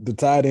 the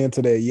tied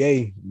into that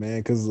Ye, man,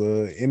 because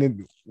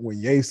when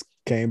Ye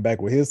came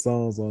back with his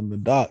songs on the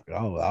doc,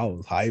 I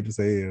was hype as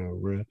hell,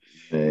 bro.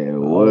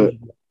 Man, what?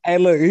 Hey,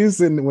 look, he was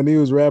sitting when he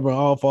was rapping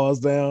All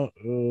Falls Down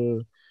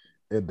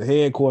at the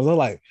headquarters. I'm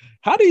like,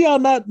 how do y'all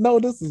not know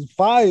this is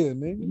fire,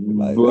 nigga?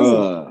 Like,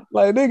 bruh.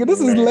 Nigga, this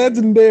is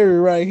legendary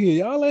right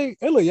here. Y'all ain't,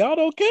 hey, look, y'all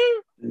don't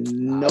care?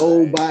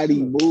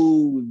 Nobody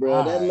moves,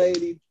 bro. That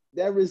lady,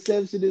 that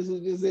receptionist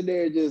was just in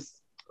there just,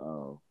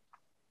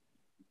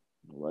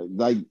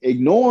 like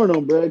ignoring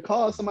them, bro.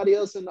 Called somebody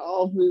else in the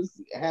office,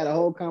 had a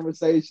whole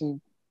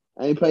conversation.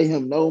 I ain't pay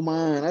him no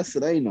mind. I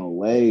said, ain't no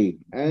way.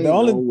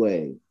 No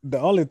way. The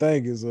only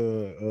thing is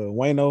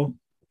Wayno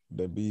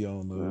that be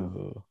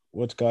on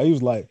what's called. He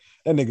was like,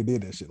 that nigga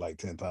did that shit like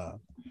 10 times.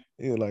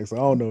 He was like, so I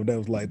don't know if that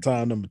was like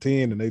time number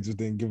 10 and they just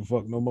didn't give a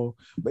fuck no more.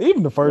 But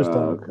even the first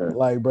time,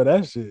 like, bro,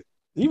 that shit,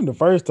 even the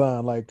first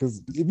time, like,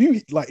 cause if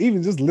you like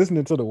even just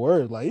listening to the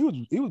words, like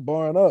he was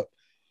barring up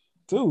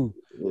too.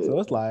 Yeah. So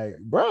it's like,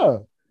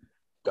 bro,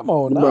 come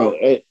on now. Bro,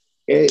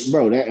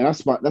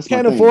 that's my Can't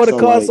thing. afford a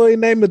car, like, so he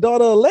named the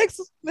daughter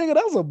Alexis. Nigga,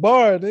 that's a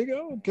bar, nigga. I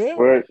don't care.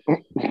 Bro,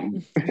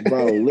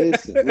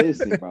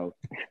 listen, bro.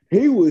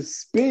 He was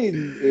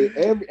spitting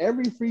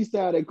every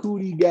freestyle that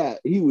Cootie got.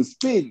 He was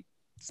spitting,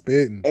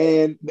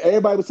 and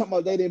everybody was talking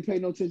about they didn't pay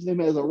no attention to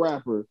him as a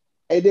rapper.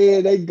 And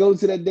then they go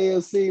to that damn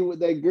scene with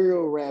that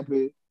girl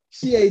rapping.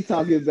 She ain't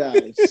talking about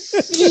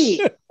shit.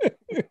 She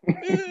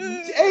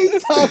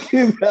ain't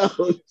talking about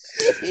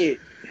shit.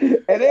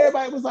 And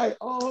everybody was like,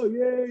 "Oh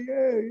yeah,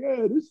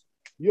 this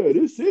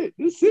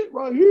it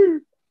right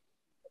here."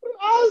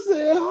 I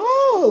said,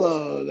 "Hold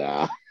on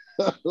now,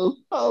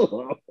 hold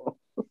on,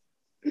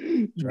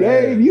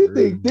 Dave. You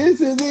think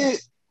this is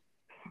it?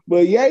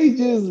 But Ye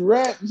just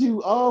rapped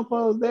you all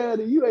falls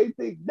down, and you ain't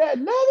think that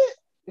none of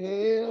it?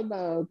 Hell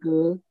no,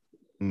 cuz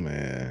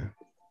man,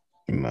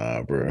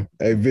 nah, bro.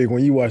 Hey Vic,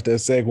 when you watch that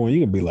second one,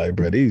 you gonna be like,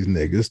 bro, these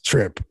niggas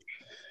trip,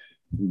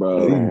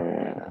 bro.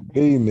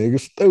 These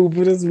niggas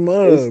stupid as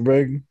mud,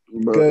 bro.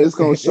 Bro, it's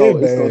gonna show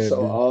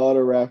all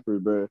the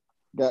rappers, bro.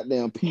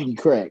 Goddamn Petey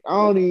Crack. I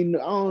don't even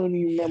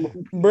remember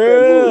who Petey Crack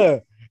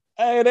was.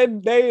 Hey,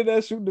 that day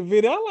that shoot the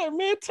video, I'm like,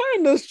 man,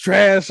 turn this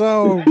trash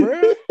on,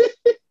 bro.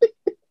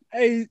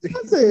 Hey,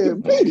 I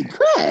said Petey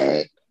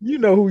Crack. You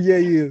know who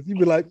Ye is. You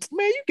be like,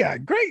 man, you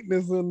got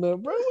greatness in there,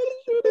 bro. What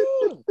are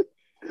you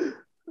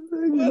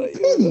doing?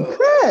 Petey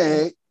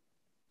Crack.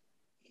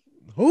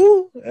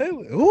 Who?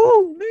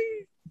 Nigga?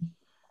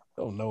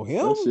 Don't know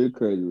him. That shit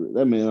crazy.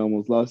 That man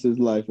almost lost his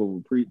life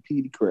over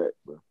Petey Crack,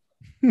 bro.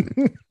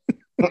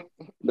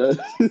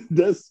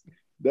 that's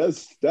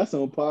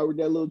on par with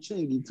that little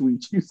Chingy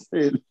tweet you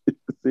said.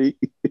 See,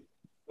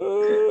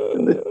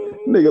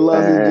 nigga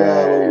lost his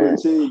job over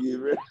Chingy,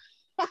 bro.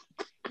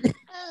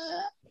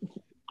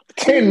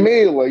 10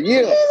 mil a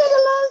year.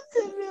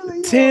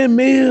 10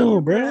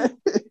 mil, bro.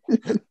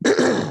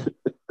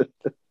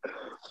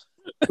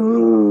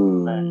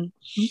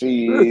 Shit,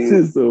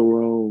 is so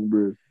wrong,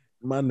 bro.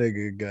 My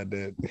nigga got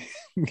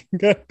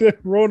that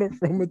Rona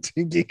from a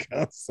Chingy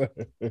concert.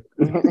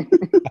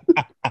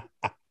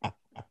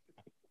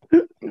 He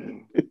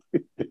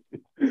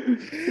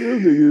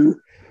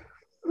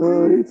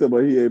talking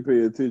about he ain't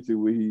paying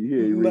attention when he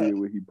ain't reading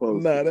when he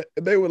posted. Nah,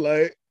 they were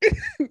like,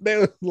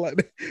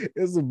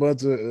 it's a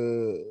bunch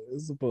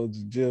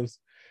of gifs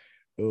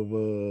of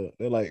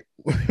they're like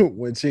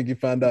when Chingy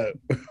found out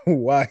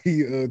why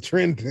he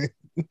trending.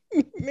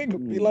 Nigga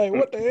be like,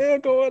 what the hell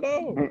going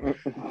on?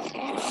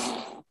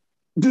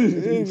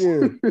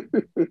 That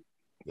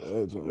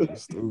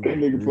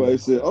nigga probably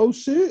said, "Oh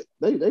shit,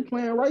 they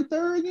playing right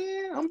there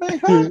again. I'm back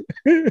hot."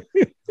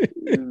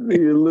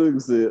 Nigga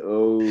looks at,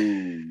 oh,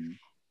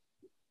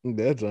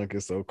 that junk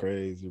is so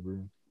crazy,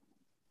 bro.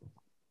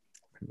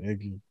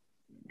 Thank you.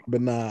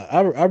 But nah,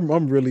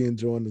 I'm really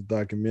enjoying the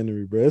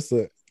documentary, bro. It's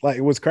like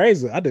it was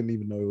crazy. I didn't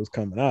even know it was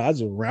coming out. I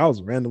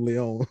was randomly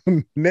on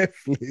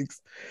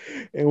Netflix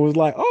and was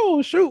like,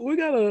 "Oh shoot, we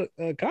got a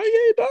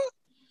Kanye doc."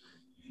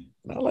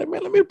 And I was like,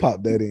 man, let me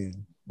pop that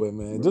in. But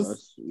man,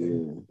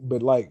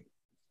 but like,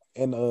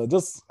 and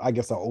just I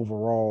guess an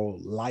overall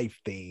life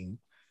thing.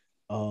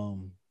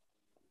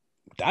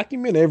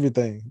 Document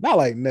everything. Not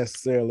like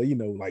necessarily,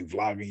 like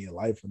vlogging your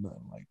life or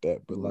nothing like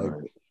that, but like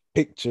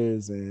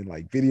pictures and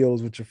like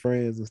videos with your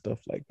friends and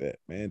stuff like that.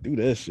 Man, do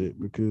that shit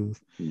because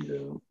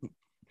you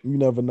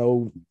never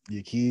know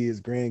your kids,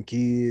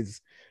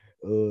 grandkids,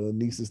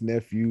 nieces,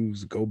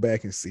 nephews go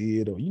back and see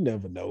it, or you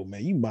never know,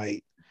 man. You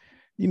might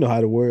you know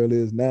how the world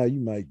is now. You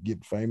might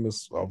get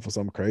famous off of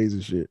some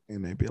crazy shit,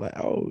 and they be like,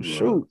 "Oh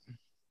shoot,"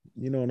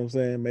 you know what I'm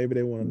saying? Maybe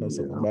they want to know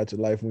something about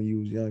your life when you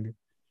was younger.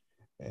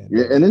 And,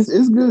 and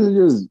it's good to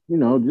just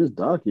just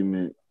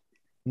document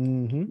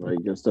like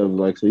your stuff,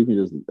 like so you can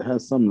just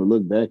have something to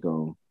look back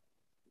on.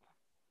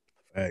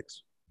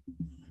 Facts.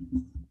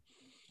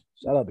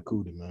 Shout out to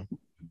Cootie, man.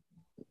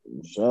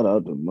 Shout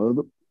out to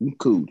mother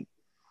Cootie.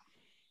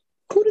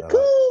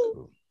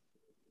 Cool.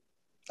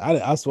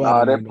 I swear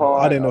I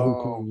didn't know who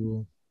Cootie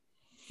was.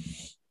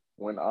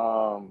 When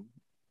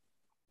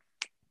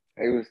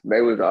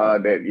they was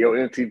that your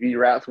MTV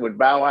raps with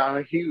Bow Wow,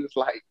 and he was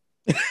like,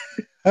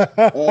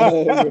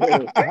 oh,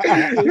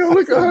 yo,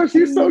 look at her,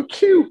 she's so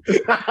cute.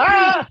 You're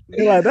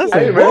like, that's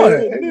a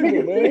boy.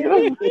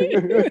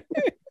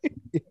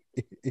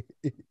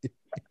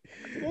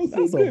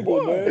 That's a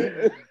boy,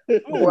 man.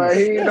 Well,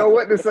 he didn't know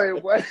what to say.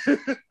 What?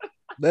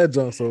 That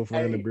junk's so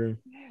funny, bro.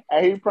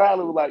 And he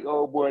probably was like,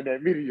 "Oh boy, in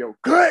that video,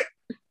 cut."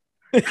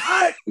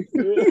 That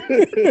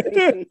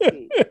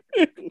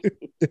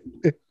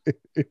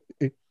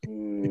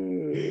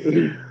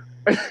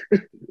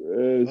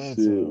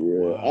shit,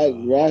 bro.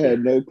 I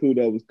had no clue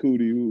that was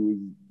Cootie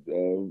who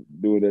was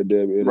doing that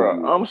damn interview.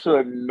 Bro, I'm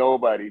sure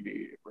nobody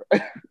did, bro.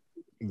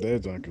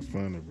 That junk is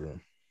funny, bro.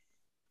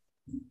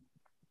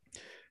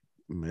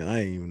 Man, I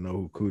didn't even know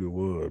who Cootie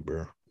was,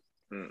 bro.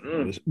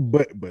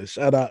 But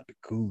shout out to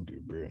Cootie,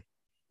 bro.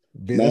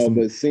 No,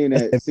 but seeing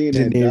that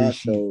doc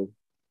though,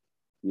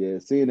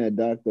 seeing that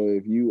doc though,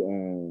 if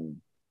you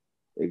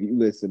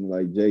listen to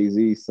like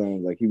Jay-Z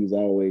songs, like he was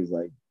always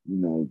like,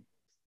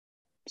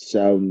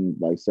 shouting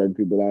like certain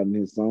people out in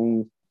his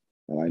songs.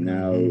 And like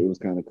now it was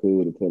kind of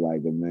cool to put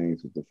like the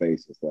names with the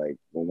faces. Like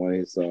on one of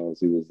his songs,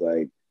 he was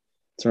like,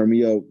 "Turn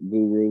me up,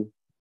 Guru."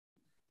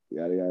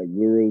 Yada yada,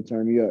 Guru,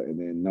 turn me up. And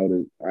then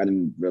I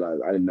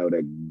didn't know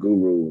that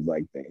Guru was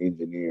like the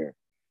engineer.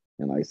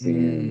 And like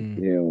seeing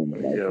him,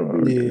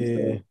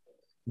 like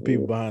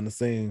people behind the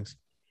scenes.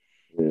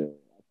 Yeah,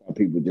 I thought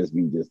people just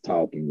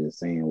talking, just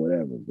saying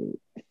whatever, but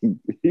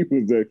he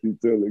was actually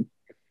telling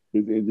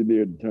his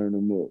engineer to turn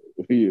him up.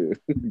 Yeah.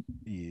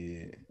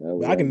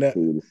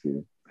 Cool to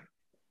see.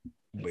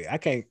 But I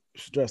can't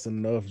stress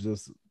enough.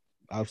 Just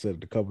I've said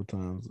it a couple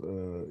times.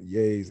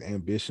 Ye's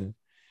ambition,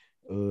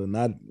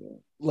 not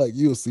like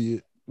you'll see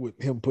it with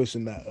him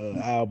pushing that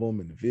album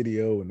and the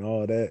video and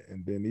all that,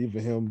 and then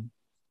even him.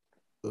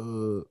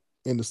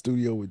 In the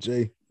studio with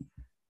Jay.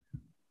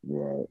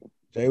 Right.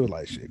 Jay was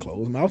like, shit,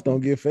 closed mouths don't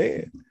get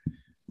fed.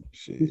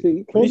 Shit. He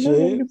said, closed mouths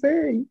don't get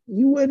fed.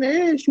 You wouldn't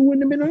ask, you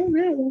wouldn't have been on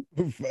that one.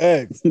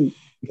 Facts. And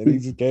he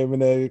just came in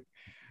there,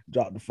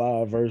 dropped the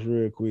 5 verse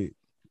real quick.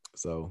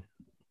 So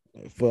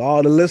for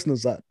all the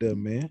listeners out there,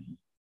 man,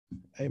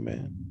 hey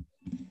man,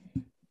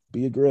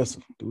 be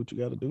aggressive. Do what you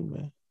gotta do,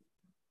 man.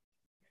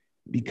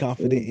 Be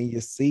confident in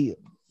yourself.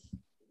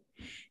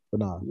 But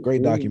nah,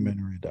 great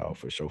documentary, dog,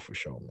 for sure,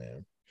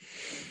 man.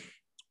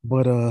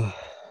 But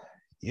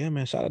yeah,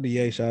 man, shout out to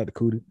Ye, shout out to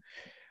Cootie.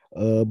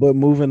 But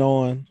moving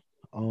on,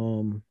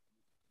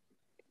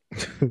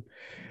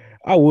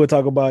 I would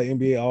talk about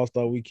NBA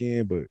All-Star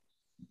Weekend, but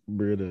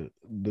bro, the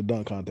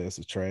dunk contest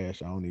is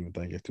trash. I don't even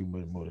think it's too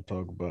much more to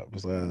talk about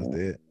besides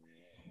that.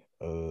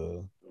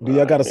 Do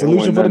y'all got a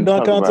solution for the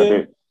dunk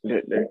contest?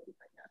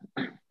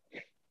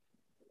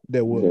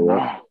 That was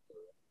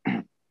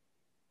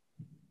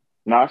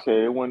No, I said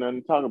it wasn't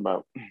nothing to talk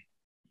about.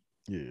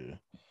 Yeah.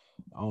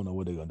 I don't know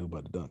what they're gonna do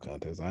about the dunk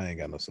contest. I ain't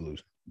got no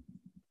solution.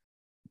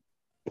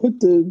 I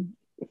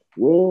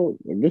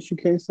guess you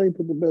can't say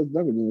put the best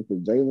dunker in for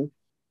Jalen.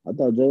 I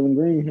thought Jalen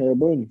Green had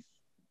bunnies.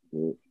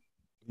 Yeah.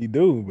 He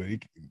do,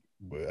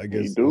 but I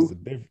guess there's a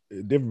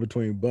difference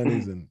between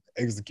bunnies and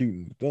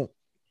executing the dunk.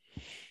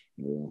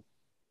 Yeah.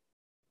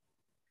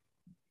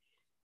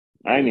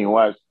 I ain't even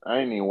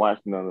watch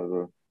none of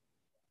the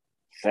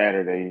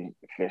Saturday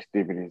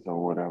festivities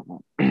or whatever.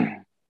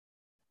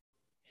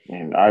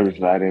 And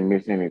obviously I didn't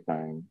miss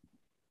anything.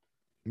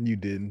 You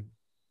didn't.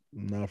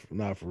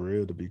 Not for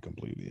real, to be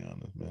completely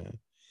honest, man.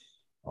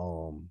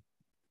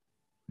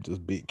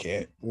 Just Big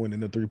Cat winning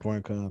the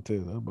 3-point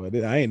contest. But I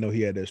didn't know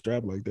he had that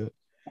strap like that.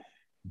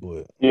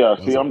 But yeah,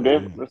 see, I'm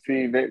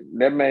definitely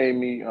that made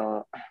me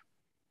that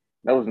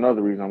was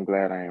another reason I'm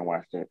glad I ain't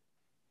watched that.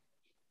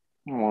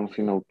 I don't want to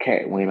see no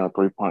cat win a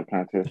 3-point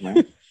contest,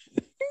 man.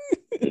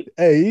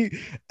 Hey,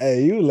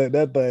 you let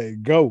that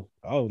thing go.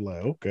 I was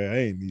like, okay, I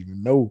didn't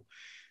even know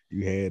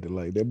you had it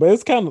like that. But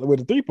it's kind of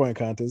with the 3-point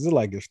contest, it's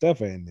like if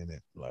Steph ain't in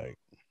it, like,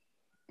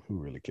 who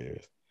really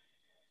cares?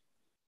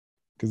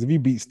 Because if you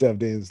beat Steph,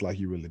 then it's like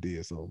you really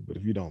did something. But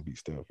if you don't beat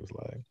Steph, it's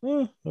like,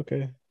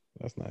 okay,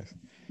 that's nice.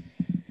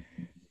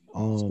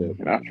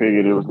 And I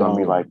figured it was gonna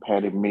be like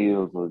Patty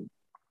Mills or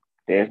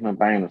Desmond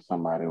Bain or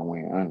somebody to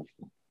win,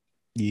 honestly.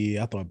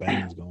 Yeah, I thought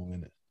Bain was gonna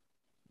win it.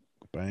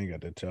 Bain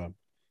got that chop.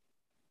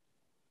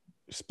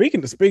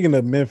 Speaking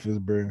of Memphis,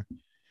 bro,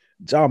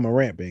 Ja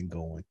Morant been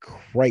going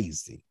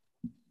crazy.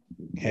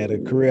 Had a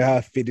career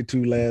high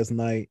 52 last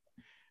night,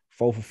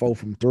 4 for 4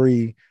 from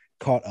 3,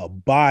 caught a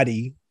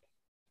body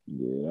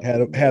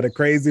Yeah, had a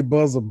crazy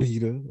buzzer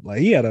beater. Like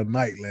he had a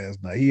night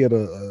last night. He had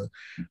a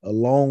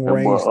long That boy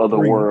range three.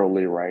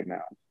 otherworldly right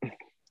now.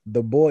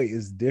 The boy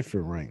is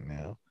different right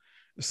now.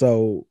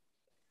 So,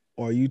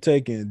 are you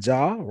taking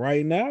Ja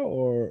right now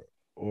or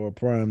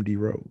Prime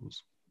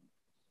DRose?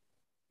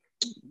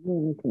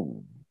 Man, come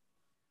on.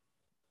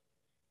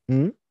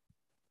 Hmm?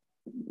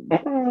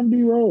 Prime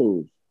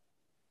DRose.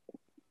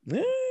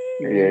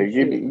 Yeah,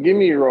 give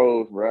me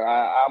Rose, bro.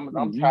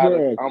 I'm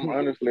tired. I'm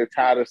honestly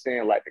tired of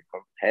seeing like the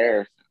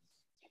comparison.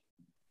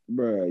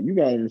 Bro, you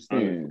gotta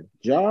understand.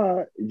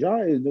 Ja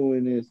is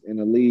doing this in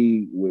a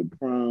league with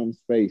prime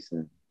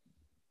spacing,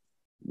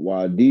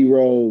 while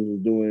D-Rose is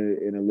doing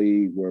it in a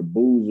league where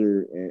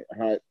Boozer and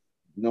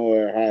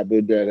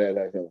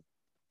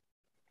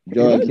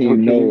Joakim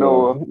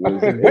Noah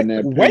was in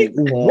that paint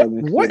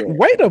clogging shit up.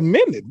 Wait a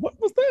minute. What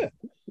was that?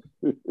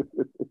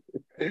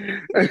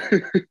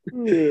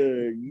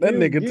 That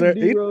nigga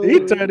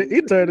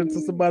turned into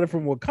somebody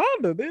from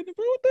Wakanda. Then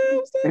what the hell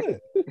was that?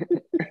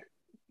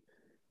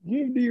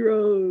 Give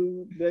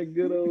D-Rose that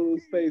good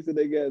old space that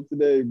they got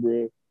today,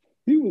 bro.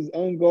 He was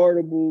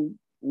unguardable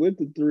with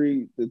the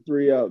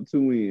three out,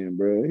 two in,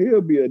 bro. He'll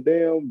be a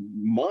damn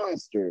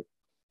monster.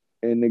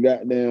 And the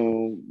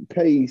goddamn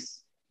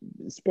pace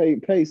and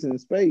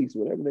space,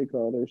 whatever they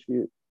call that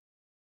shit.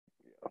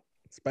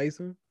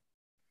 Spacing?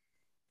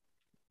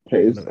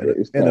 Pace,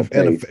 and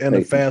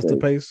a faster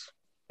pace.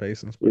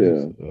 Pace and space.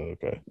 Yeah. Oh,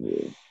 okay.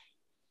 Yeah.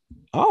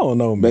 I don't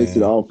know, man.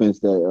 Basically the offense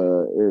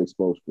that Eric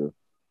Spoelstra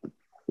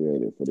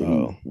created for the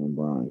Heat when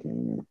Brian came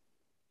in.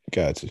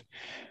 Gotcha.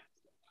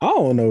 I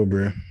don't know,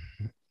 bro.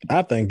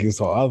 I think it's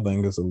a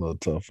little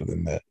tougher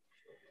than that.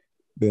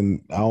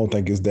 Then I don't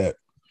think it's that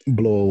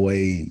blow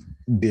away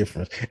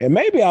difference. And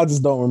maybe I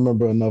just don't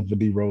remember enough of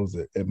D-Rose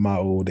at my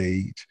old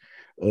age.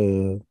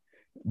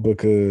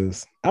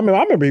 Because I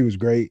remember he was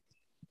great.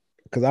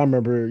 Because I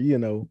remember,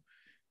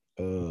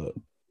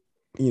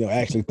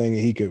 actually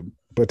thinking he could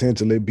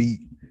potentially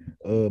beat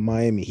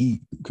Miami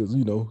Heat because,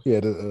 he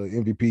had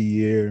an MVP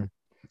year.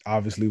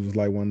 Obviously was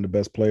like one of the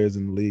best players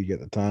in the league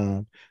at the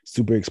time.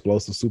 Super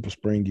explosive, super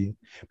springy.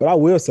 But I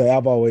will say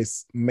I've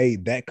always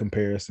made that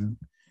comparison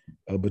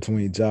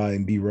between Ja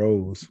and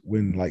D-Rose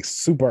when like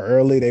super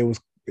early they was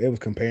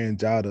comparing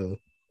Ja to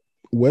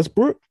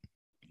Westbrook,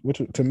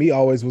 which to me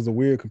always was a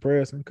weird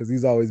comparison because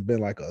he's always been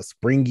like a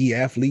springy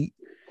athlete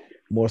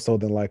more so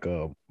than like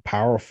a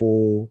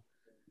powerful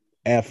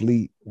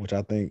athlete, which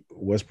I think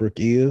Westbrook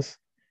is.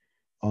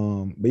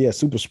 But yeah,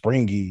 super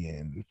springy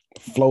and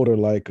floater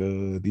like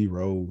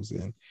D-Rose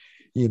and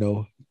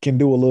can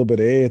do a little bit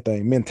of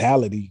everything.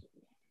 Mentality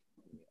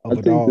of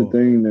I think the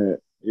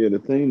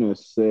thing that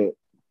set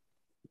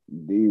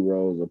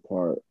D-Rose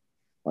apart,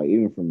 like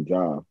even from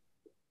Ja,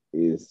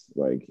 is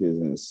like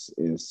his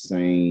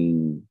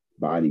insane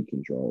body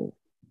control.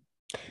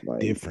 Like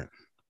different.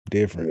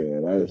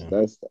 Yeah, I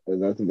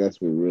think that's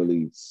what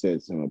really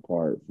sets him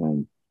apart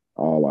from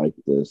all like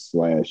the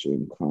slash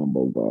and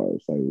combo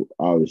guards. Like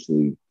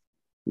obviously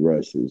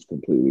Russ is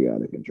completely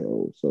out of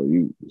control. So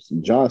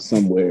Ja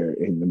somewhere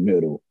in the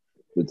middle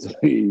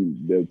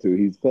between them two.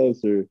 He's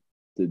closer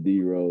to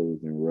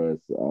D-Rose and Russ,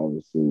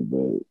 obviously,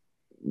 but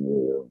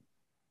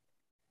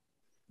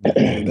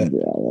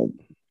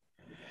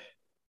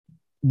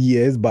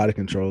his body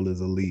control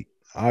is elite.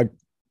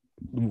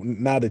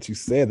 Now that you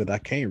said that, I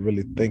can't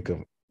really think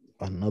of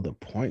another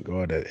point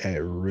guard that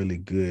had really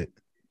good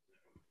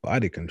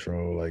body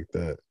control like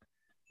that.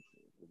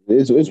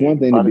 It's one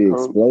thing to be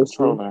explosive.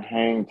 Control and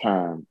hang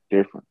time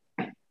different.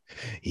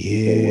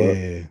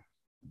 Yeah.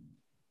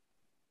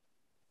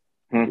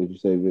 What did you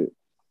say, Vic?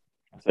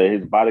 I say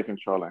his body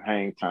control and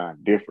hang time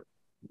different.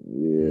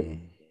 Yeah.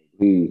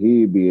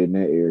 He'd be in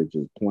that area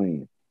just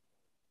playing.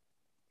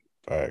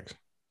 Facts.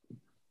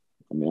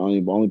 I mean,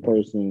 only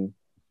person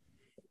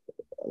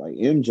like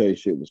MJ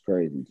shit was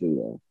crazy too,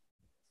 though.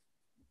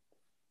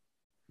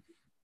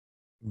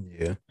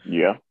 Yeah.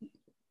 Yeah.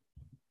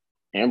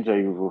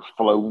 MJ was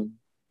floating.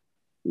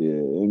 Yeah,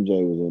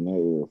 MJ was in that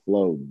area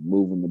floating,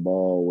 moving the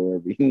ball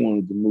wherever he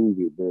wanted to move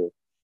it, bro.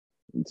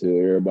 Until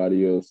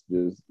everybody else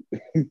just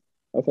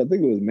I think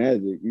it was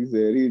Magic. He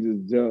said he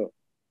just jump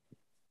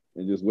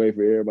and just wait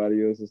for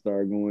everybody else to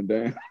start going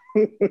down.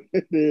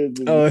 Then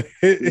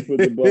just put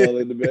the ball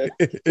in the back.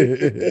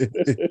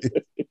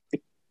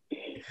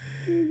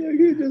 He's like,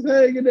 he just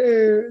hanging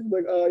there. It's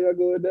like, oh, y'all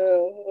going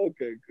down?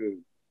 Okay, cool.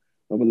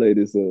 I'm gonna lay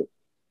this up.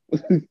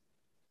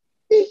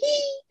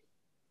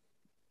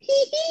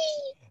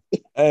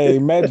 Hey,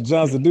 Magic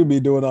Johnson do be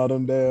doing all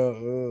them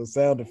damn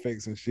sound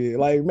effects and shit.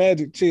 Like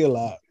Magic, chill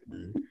out.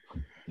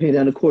 Hey,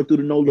 down the court through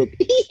the no look.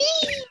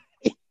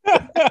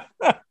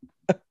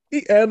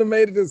 He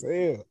animated as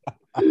hell.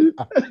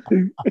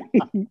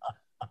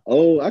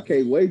 Oh, I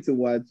can't wait to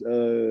watch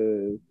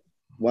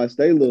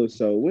their little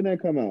show. When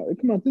that come out? It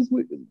come out this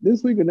week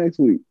or next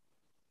week?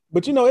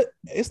 But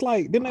it's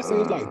like, didn't I say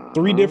it's like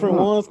 3 different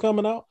ones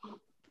coming out?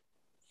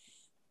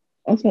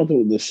 I'm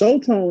talking the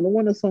Showtime, the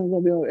one that's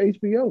gonna be on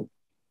HBO.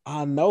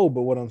 I know,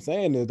 but what I'm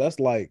saying is that's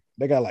like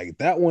they got like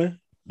that one,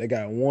 They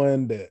got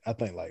one that I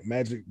think like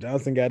Magic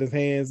Johnson got his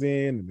hands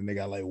in, and then they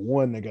got like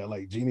one that got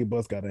like Jeannie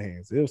Buss got her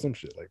hands. It was some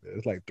shit like that.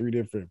 It's like 3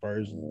 different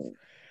versions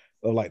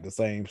of like the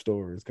same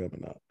stories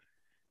coming out.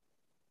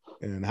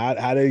 And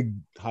how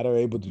they're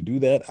able to do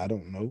that, I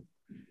don't know.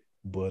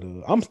 But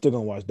I'm still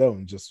gonna watch that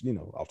one just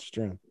off the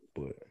strength.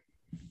 But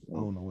I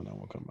don't know when that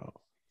one come out.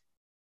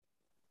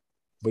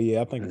 But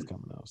yeah, I think it's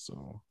coming out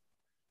soon.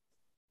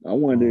 I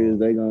wonder if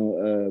they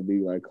gonna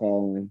be like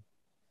calling.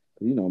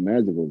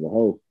 Magic was a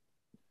hoe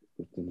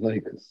with the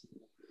Lakers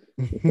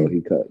before he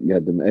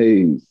got them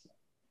A's.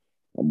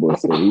 My boy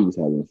said he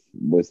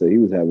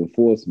was having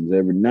foursomes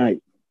every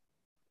night.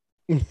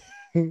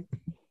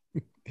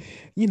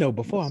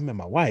 Before I met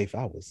my wife,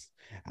 I was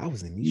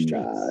in these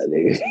streets. Nah,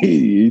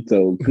 he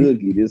told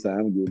Cookie this how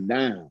I'm getting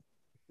down.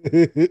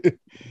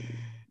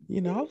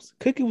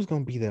 Cookie was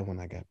gonna be there when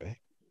I got back.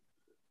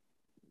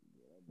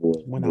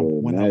 Boy, when I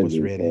was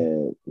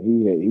ready.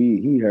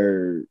 He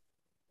heard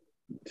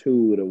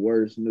 2 of the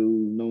worst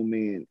news no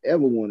man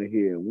ever want to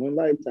hear in one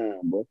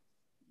lifetime, bro.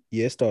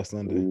 Yeah, it starts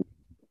Sunday. Ooh.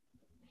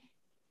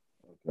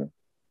 Okay.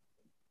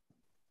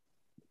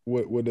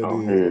 What that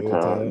Go is? ahead,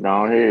 Todd.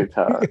 Go ahead,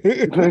 Todd.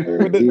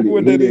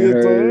 What that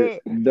is, Todd?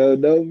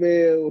 No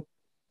man.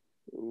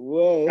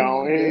 Whoa.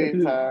 Go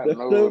ahead, Todd.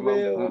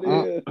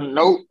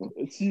 Nope.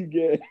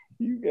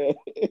 You got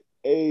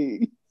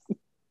 8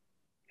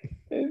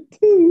 and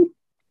 2.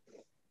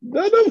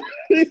 Nobody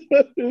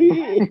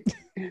here.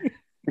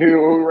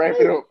 We'll wrap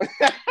it up.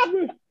 How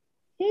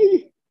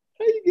you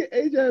get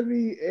HIV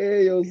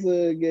and your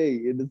son gay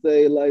in the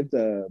same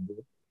lifetime, bro?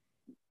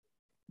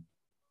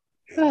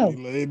 How?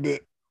 You laid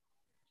it.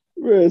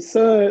 Bro,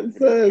 son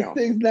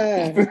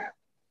 6'9",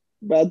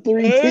 about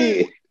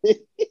 310.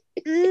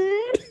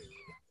 You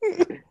want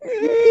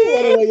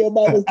to wear your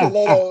mama's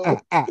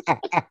stilettos.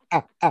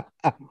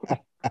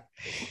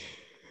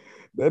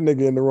 That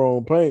nigga in the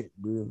wrong paint,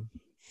 bro.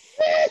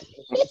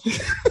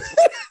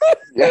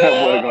 Yeah,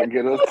 that boy gonna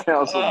get us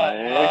canceled,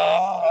 man.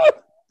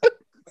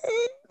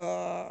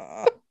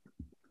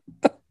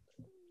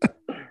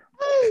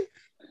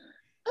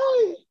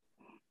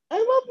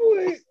 Hey, my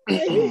boy,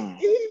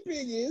 he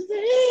big as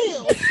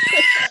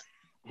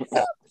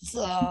hell.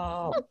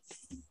 So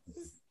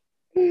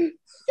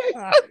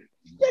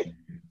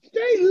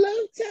straight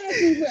left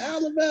tackle for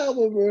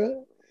Alabama,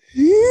 bro.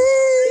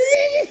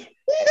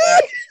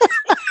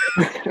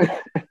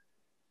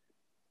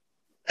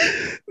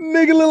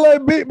 Nigga look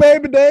like Big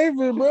Baby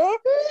David, bro.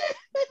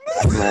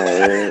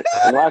 Man,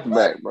 watch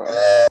back, bro.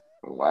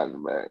 Watch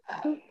back.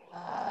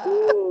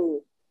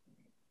 Ooh.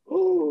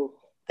 Ooh.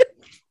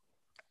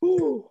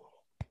 Ooh.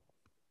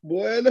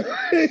 Boy,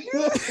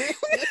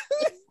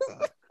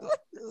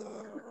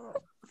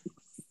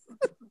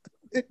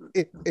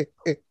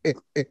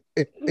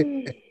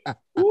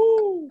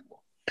 Ooh.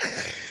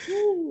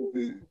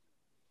 Ooh.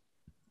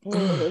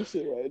 Oh, that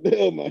shit right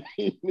there, man.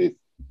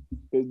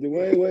 Because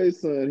Dwayne Wade's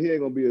son, he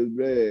ain't gonna be as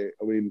bad.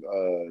 I mean,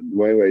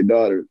 Dwayne Wade's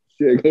daughter,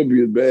 she ain't gonna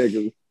be as bad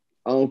because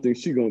I don't think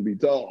she gonna be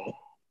tall.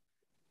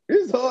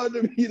 It's hard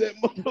to be that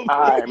motherfucker.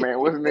 All right, man.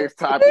 What's the next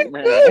topic,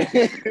 man?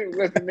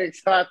 What's the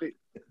next topic?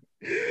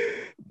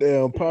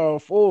 Damn, power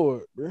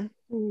forward, bro.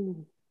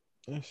 Ooh.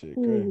 That shit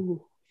crazy.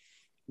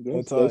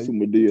 That's what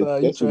Medea.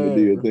 That's what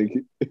Medea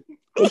think.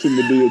 That's what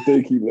Medea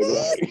think he look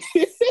like.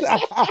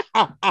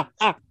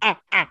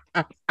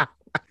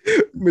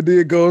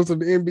 Medea goes to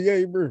the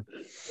NBA, bro.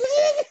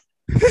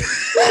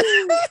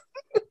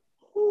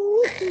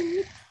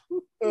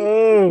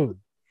 Oh.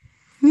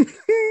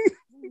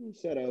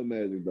 Shout out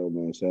Magic though,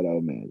 man. Shout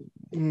out Magic.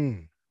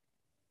 Mm.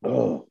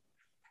 Oh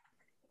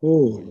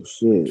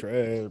shit.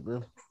 Trash,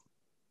 bro.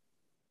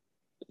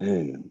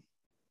 Damn.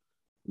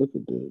 Look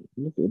at the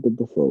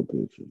before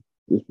picture.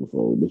 This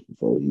before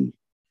he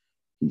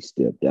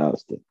stepped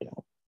out.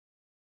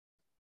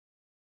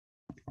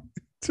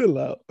 Chill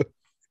out.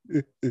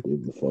 This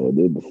before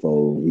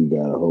he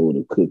got a hold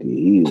of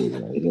Cookie heels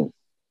right here.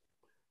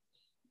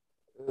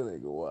 That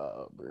nigga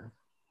wild, bro.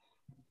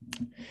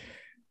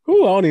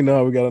 Who I don't even know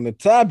how we got on the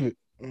topic.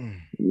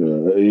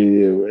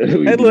 Hey,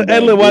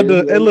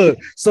 look.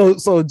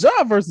 So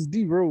Ja versus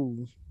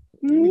DRose.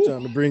 We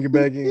trying to bring it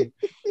back in.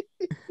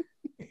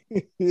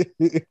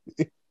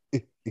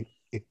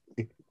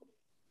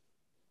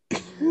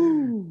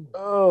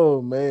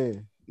 Oh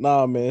man.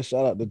 Nah, man.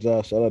 Shout out to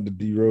Ja. Shout out to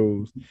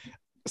DRose.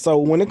 So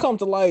when it comes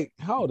to like,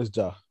 how old is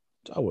Ja?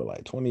 Ja was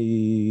like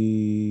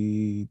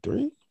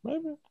 23,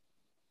 maybe.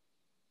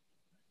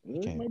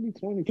 Maybe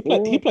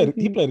 24. He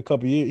played a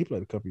couple years. He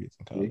played a couple years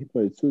in college. Yeah, he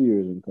played 2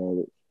 years in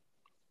college.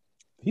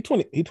 He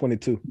 22. He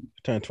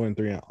turned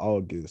 23 in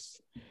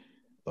August.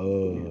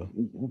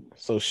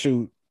 So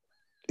shoot.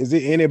 Is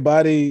it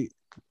anybody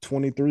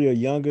 23 or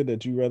younger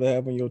that you rather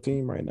have on your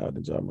team right now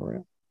than Ja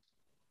Morant?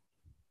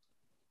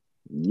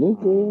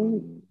 Luka.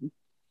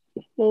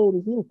 How old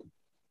is Luka?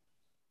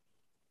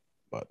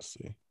 About to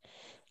see.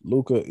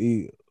 Luka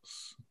is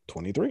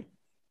 23.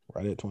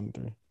 Right at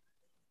 23.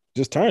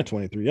 Just turned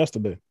 23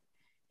 yesterday.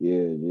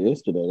 Yeah,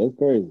 yesterday. That's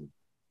crazy.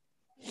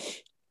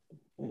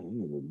 Man, he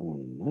was born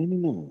in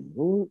 99,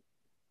 Lord.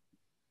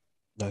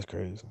 That's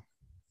crazy.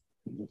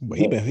 But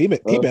he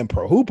been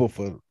pro hooper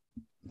for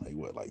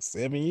like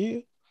 7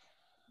 years,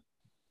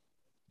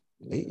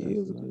 8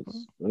 years.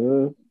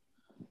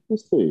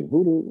 Let's see.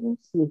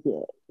 Let's look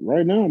at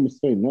right now. I'm gonna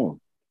say no.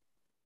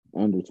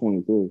 Under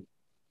 23.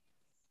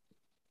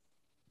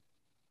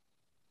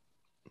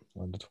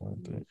 Under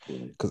 23.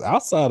 Because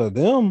outside of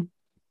them,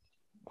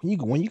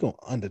 when you go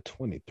under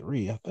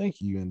 23, I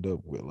think you end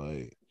up with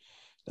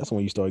that's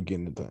when you start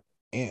getting into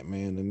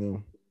Ant-Man and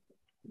them.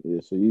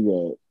 Yeah, so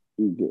you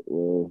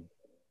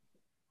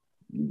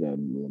got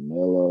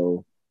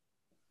LaMelo.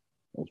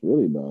 That's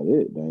really about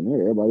it down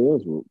there. Everybody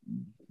else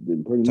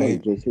did pretty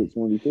much just hit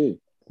 23.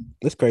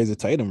 It's crazy.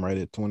 Tatum right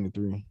at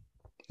 23.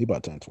 He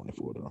about to turn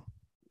 24 though.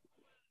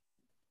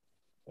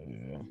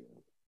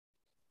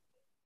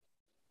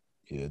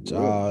 Yeah,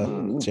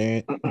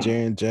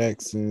 Jaren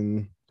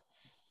Jackson.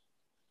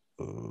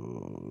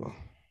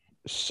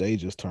 Shea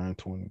just turned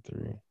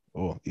 23.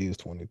 Or is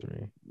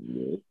 23.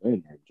 Yeah,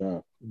 ain't no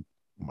job.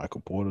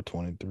 Michael Porter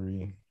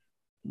 23.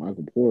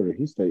 Michael Porter, if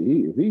he stay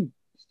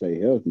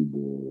healthy,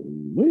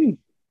 boy.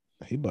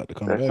 He about to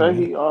come they back.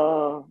 Say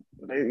man.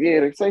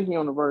 they say he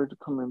on the verge of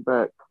coming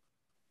back.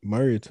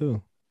 Murray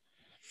too.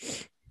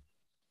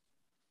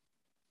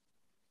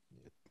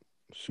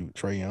 Shoot,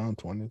 Trae Young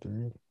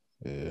 23.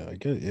 Yeah, I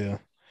guess. Yeah,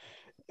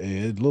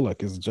 it look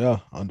like it's Ja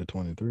under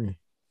 23.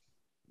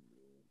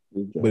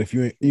 But if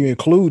you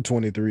include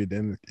 23,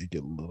 then it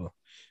get a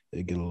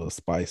little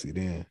spicy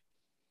then.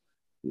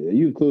 Yeah,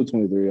 you include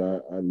 23. I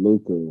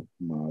Luka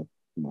my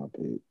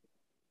pick.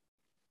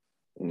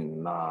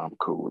 Nah, I'm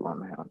cool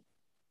on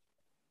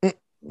that.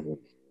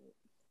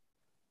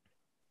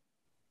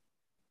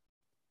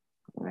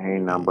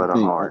 Ain't nothing but a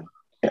heart.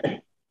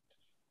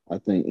 I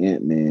think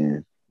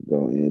Ant-Man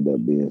gonna end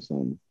up being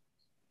something.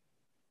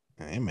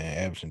 Ant-Man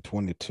averaging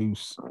 22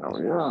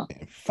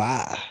 and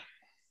 5.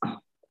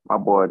 My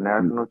boy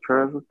National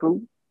Treasure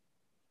too.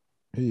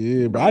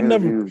 Yeah, but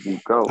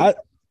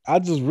I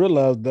just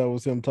realized that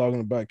was him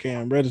talking about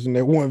Cam Reddish in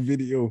that one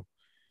video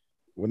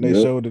when they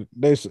showed it.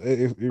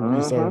 It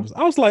resurfaced.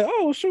 I was like,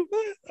 oh shoot,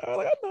 man. I was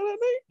like, I know that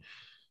name.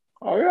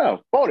 Oh yeah,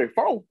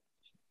 44.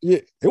 Yeah,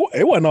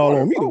 it wasn't all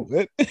on me though.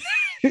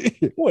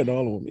 It wasn't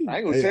all on me. I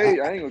ain't gonna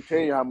tell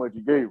you how much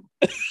you gave him,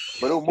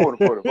 but it was more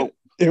than 44.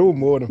 It was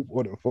more than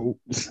 44.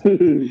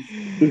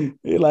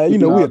 He like,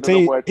 we a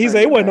team. He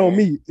said it wasn't on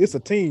me. It's a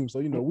team, so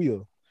we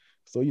are.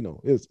 So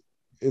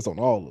it's on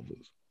all of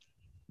us.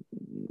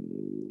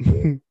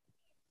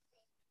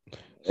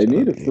 They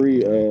need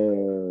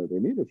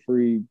a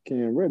free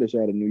Cam Reddish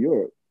out of New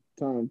York.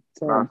 Tom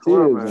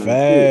Tibbs.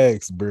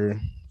 Facts, bro.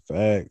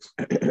 Facts.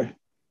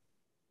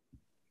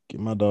 Get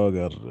my dog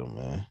out of there,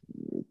 man.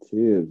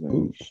 Tibbs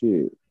ain't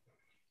shit.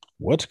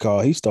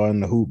 He's starting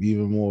to hoop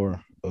even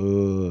more.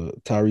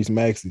 Tyrese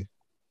Maxey.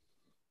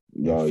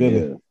 Oh,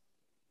 Philly. yeah.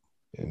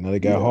 And now they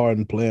got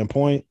Harden playing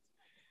point.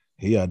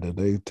 He out there.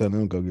 They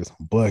telling him go get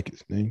some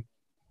buckets, man.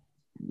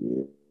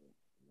 Yeah.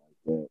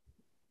 Like that.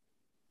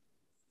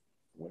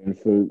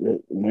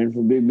 Waiting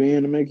for Big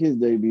Ben to make his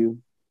debut.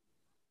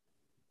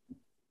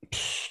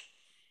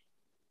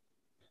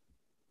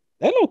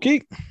 That low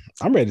key.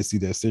 I'm ready to see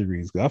that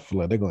series because I feel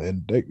like they're gonna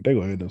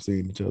end up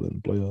seeing each other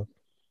in the playoffs.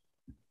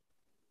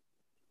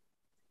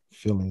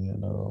 Philly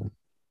and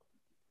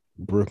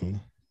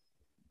Brooklyn.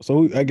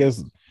 So I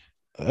guess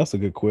that's a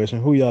good question.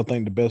 Who y'all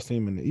think the best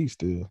team in the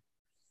East is?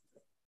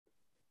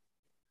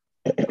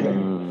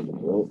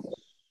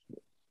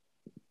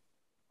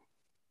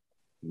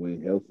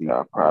 When healthy,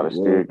 I probably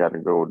still got to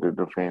go with the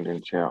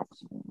defending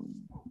champs.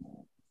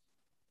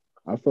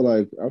 I feel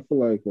like if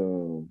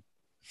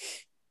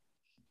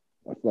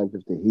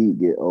the Heat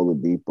get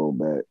Oladipo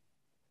back,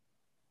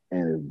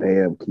 and if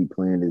Bam keep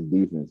playing his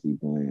defense he's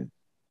playing,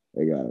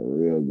 they got a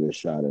real good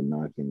shot at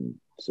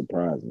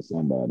surprising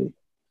somebody.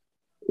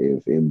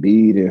 If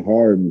Embiid and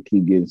Harden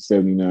keep getting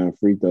 79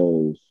 free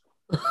throws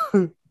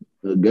a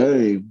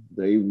game,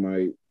 they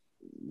might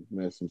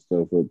mess some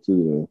stuff up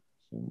too,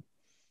 though. So,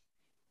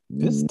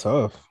 it's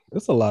tough.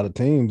 It's a lot of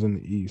teams in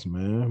the East,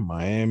 man.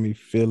 Miami,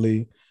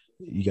 Philly.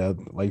 You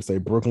got, like you say,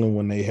 Brooklyn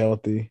when they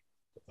healthy.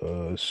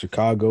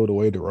 Chicago, the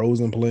way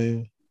DeRozan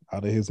playing,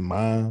 out of his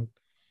mind.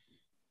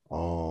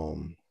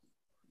 Don't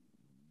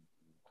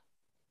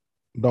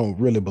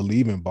really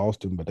believe in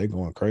Boston, but they're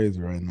going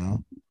crazy right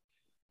now.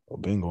 Or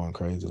been going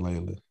crazy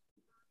lately.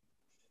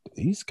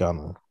 The East kind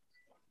of.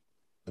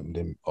 And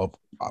then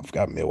I've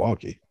got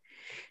Milwaukee.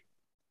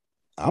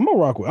 I'm a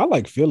rock with. I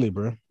like Philly,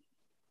 bro.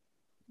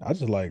 I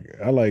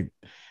like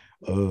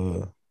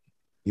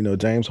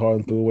James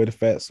Harden threw away the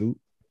fat suit.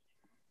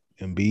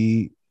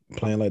 Embiid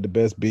playing like the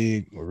best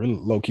big, or really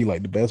low key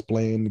like the best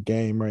player in the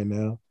game right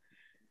now.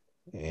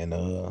 And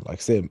like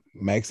I said,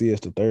 Maxey is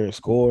the third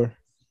scorer.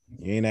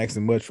 You ain't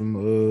asking much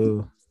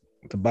from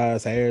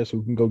Tobias Harris,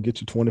 who can go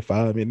get you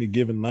 25 any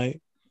given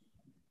night.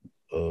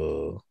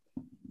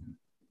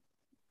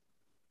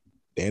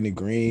 Danny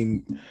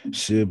Green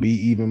should be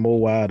even more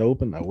wide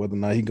open. Now, whether or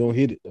not he gonna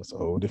hit it, that's a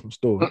whole different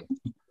story.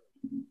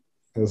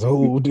 That's a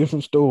whole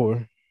different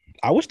story.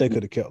 I wish they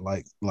could have kept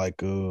like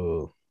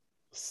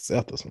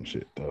Seth or some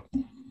shit though.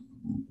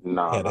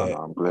 No.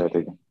 I'm glad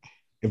they.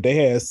 If they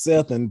had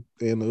Seth and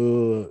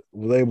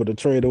was able to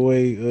trade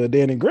away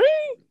Danny Green,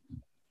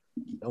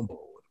 them boy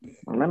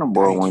Man, them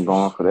boy wasn't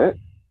going for that.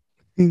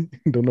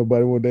 don't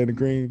nobody want Danny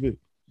Green.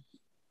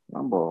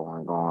 Them boy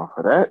wasn't going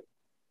for that.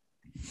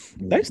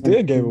 They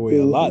still gave away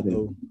a lot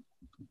though,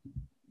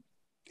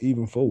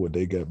 even for what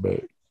they got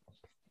back.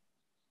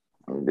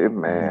 This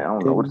man, I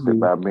don't know what to say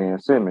about Ben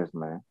Simmons,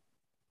 man.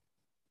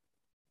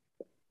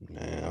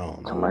 Man, I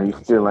don't know. Somebody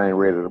still ain't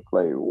ready to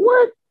play.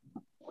 What?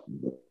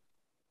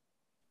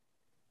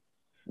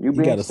 You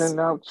been sitting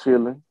out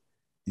chilling.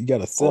 You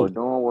gotta sell it.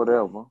 Doing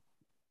whatever.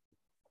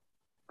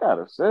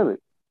 Gotta sell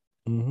it.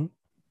 Mm-hmm.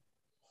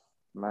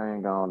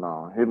 Man, going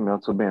on. His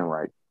mental been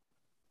right.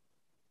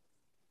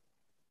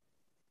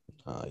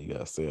 You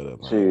gotta sell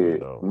that.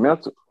 Shit,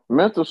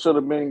 mental should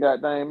have been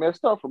goddamn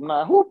messed up from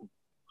not hooping.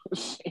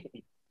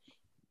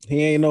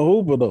 He ain't no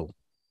hooper though.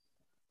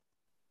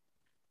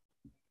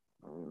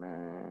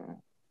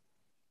 Man,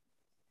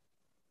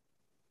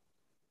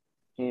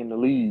 he in the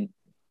league.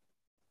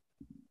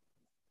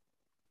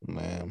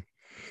 Man,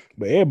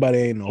 but everybody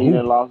ain't no he hooper.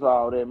 Done lost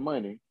all that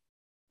money.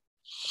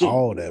 Shit.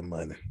 All that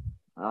money.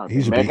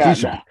 He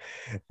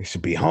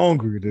should be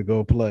hungry to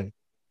go play.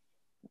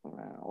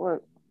 Man,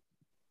 what?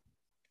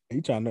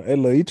 He trying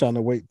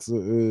to wait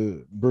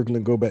to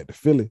Brooklyn go back to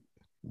Philly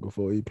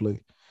before he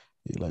play.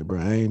 He like, bro,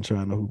 I ain't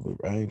trying to hoop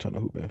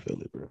in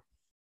Philly, bro.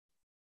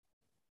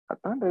 I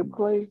think they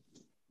play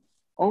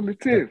on the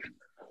 10th.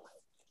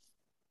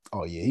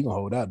 Oh yeah, he gonna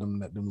hold out them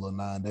little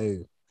 9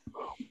 days.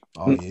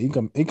 Oh yeah, he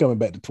coming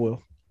back to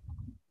 12.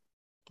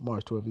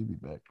 March 12th, he be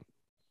back.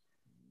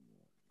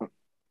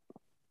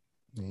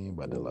 He ain't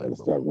about to like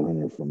start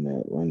running from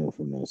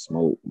that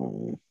smoke,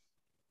 man.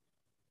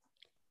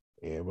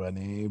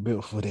 Everybody ain't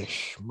built for that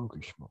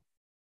smoky smoke.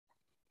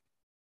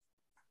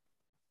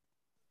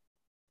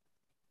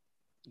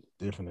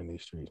 Different in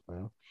these streets,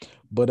 man.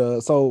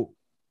 But so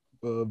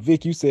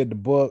Vic, you said the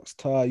Bucks.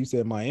 Todd, you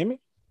said Miami.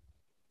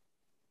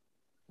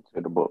 I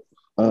said the Bucks.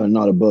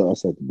 No, the Bucks. I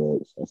said the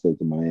Bucks. I said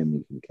the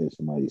Miami can catch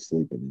somebody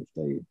sleeping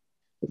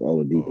if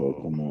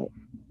Oladipo come out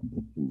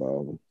from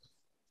ball.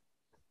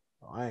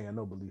 I ain't got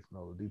no belief in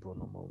Oladipo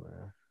no more,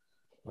 man.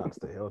 Not to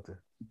stay healthy.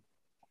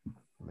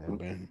 Man,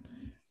 been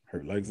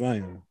hurt like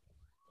Zion.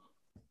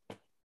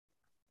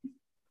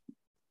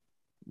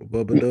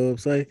 What Bubba Dub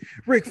say?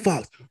 Rick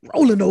Fox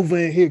rolling over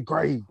in his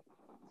grave.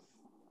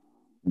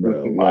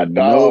 Bro,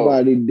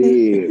 nobody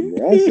did.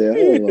 Bro. I said,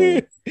 hold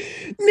on.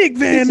 Nick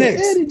Van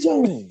Ness.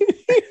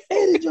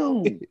 Eddie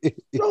Jones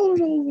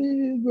rolling over in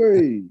his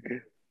grave.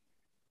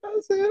 I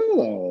said, hold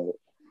on.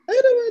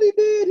 Ain't nobody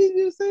dead, he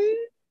just said.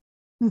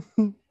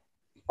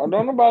 Oh,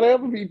 don't nobody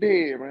ever be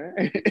dead,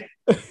 man.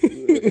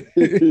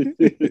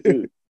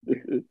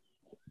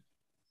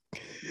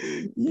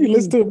 You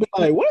listen to it, be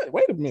like, what?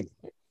 Wait a minute.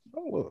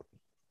 Hold up.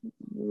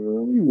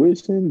 You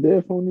wishing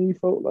death on these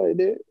folk like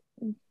that?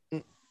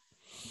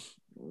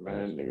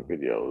 Man, nigga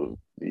videos,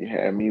 you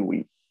had me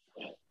weak.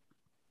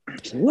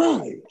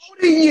 Right.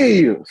 40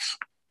 years.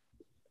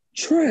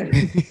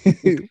 Trash.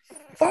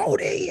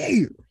 40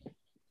 years.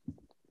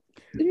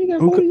 You got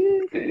 40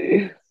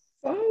 years?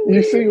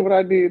 You see what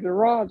I did to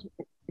Roger?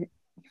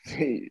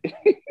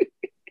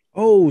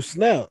 Oh,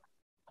 snap.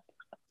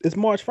 It's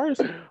March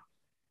 1st.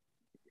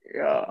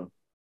 Yeah.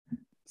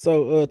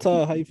 So,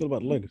 Todd, how you feel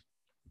about the Lakers?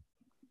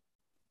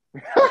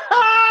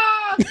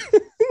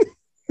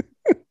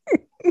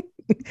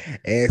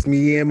 Ask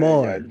me in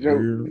March.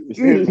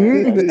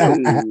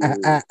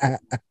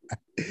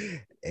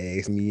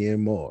 Ask me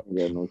in March. I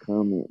got no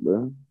comment,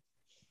 bro.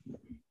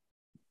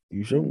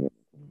 You sure?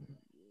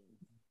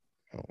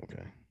 Oh,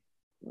 okay.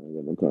 I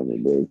got no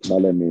comment, bro.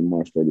 By that mean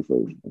March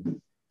 31st.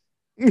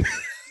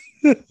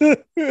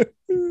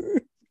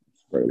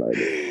 Straight like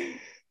that.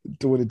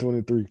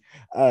 2023.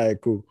 All right,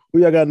 cool. Who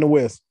y'all got in the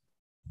West?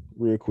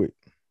 Real quick.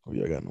 Who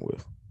y'all got in the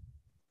West?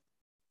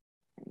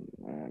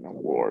 Man, the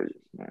Warriors,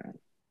 man.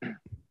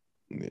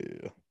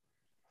 Yeah.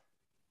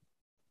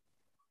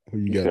 Who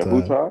you got,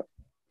 who, Todd?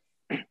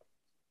 I'm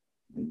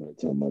not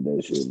talking about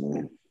that shit,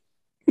 man.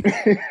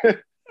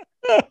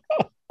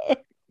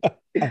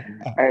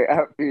 Hey,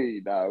 I feel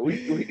you, dog.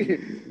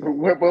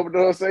 What Bubba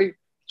does say?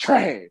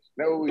 Trash.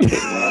 No,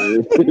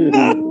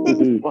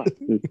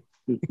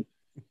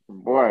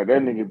 boy,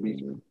 that nigga be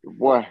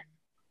boy.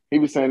 He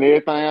was saying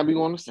everything I be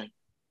want to say.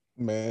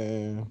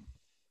 Man,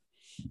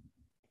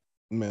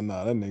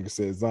 nah, that nigga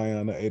said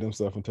Zion ate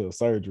himself into a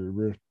surgery,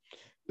 bro.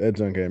 That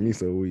junk had me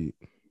so weak.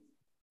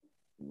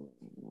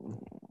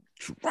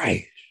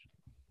 Trash.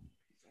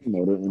 You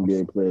know, the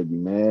NBA players be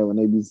mad when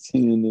they be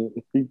seeing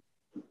it.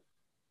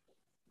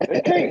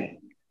 They can't.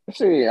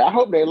 Shit, I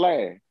hope they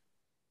laugh.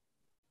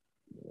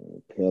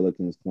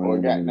 Pelicans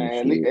playing. Or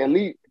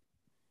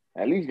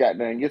at least got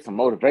there and get some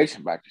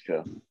motivation about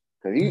yourself.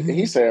 Because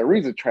he said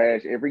Ariza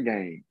trash every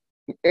game,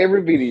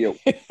 every video.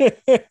 And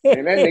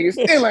that nigga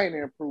still ain't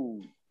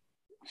improved.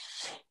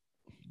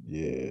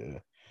 Yeah.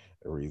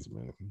 Ariza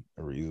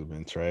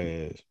been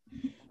trash.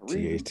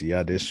 THT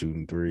out there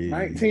shooting 3.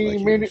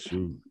 19 minutes.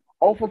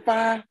 0 for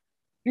 5.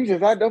 You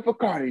just out there for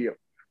cardio.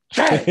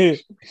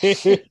 Trash.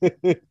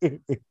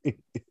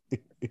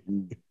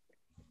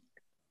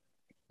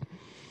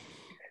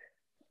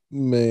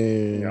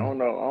 Man, I don't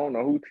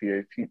know who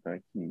THT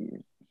think he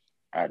is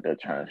out there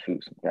trying to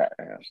shoot some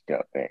goddamn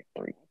step back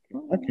three.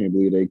 I can't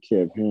believe they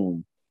kept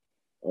him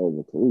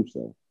over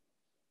Caruso.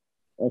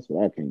 That's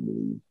what I can't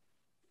believe.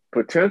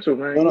 Potential,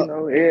 man. You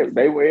know,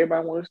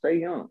 everybody want to stay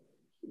young.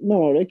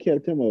 No, they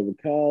kept him over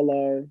Kyle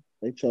Lowry.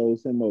 They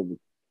chose him over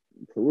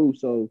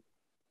Caruso.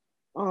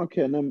 I don't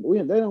care nothing.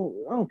 I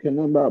don't care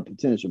nothing about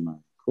potential,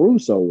 man.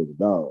 Caruso was a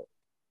dog.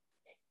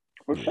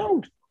 For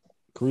sure.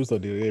 Caruso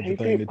did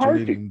everything that you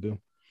needed him to do.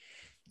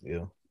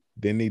 Yeah.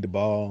 Didn't need the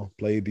ball,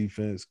 play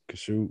defense, could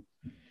shoot.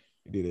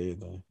 He did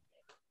everything.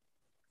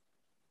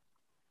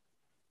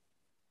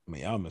 I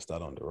mean, y'all missed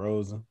out on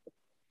DRose.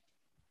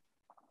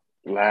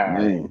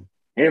 Man.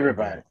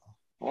 Everybody.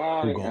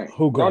 Well,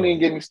 who don't even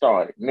get me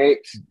started.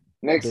 Next.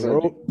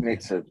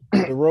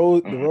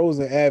 DRose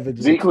and average.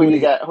 Zeke, who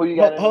you got? Who you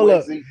got? Hold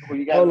up. Zeke, who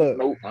you got?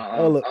 Nope.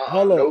 Hold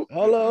up.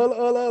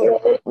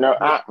 No.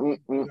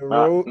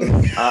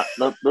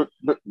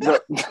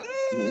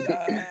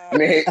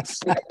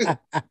 Next.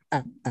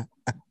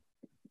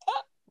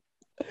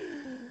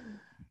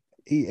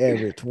 He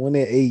averaged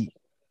 28,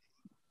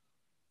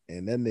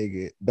 and that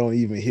nigga don't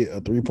even hit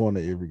a 3-pointer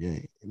every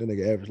game. That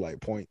nigga averaged like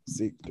 0.6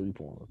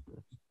 3-pointers.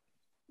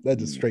 That's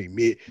just straight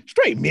mid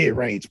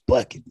range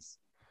buckets.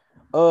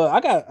 I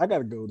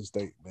gotta go to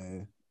State,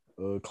 man.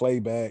 Clay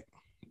back,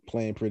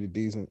 playing pretty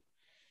decent.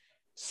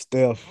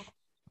 Steph,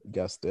 and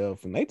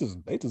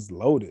they just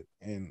loaded.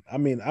 And I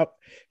mean,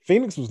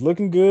 Phoenix was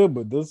looking good,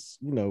 but this,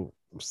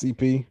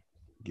 CP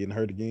getting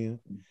hurt again.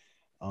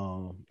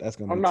 That's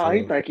gonna. Oh no,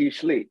 he think he's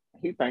slick.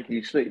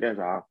 That's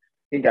all.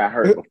 He got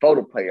hurt before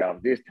the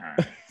playoffs this time.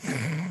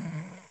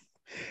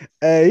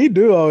 Hey, he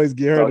do always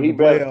get hurt in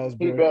the playoffs,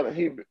 bro.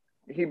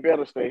 He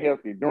better stay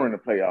healthy during the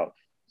playoffs.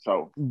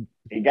 So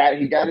he got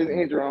his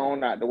injury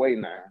on out the way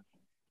now.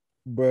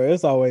 Bro,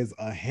 it's always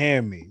a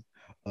hammy,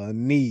 a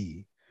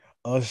knee,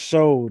 a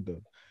shoulder,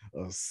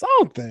 or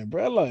something,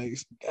 bro. Like,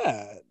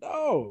 God,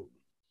 no.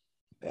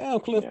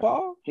 Damn, Cliff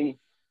Paul. He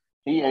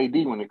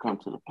AD when it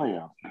comes to the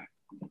playoffs.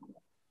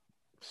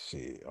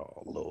 Shit,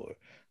 oh Lord.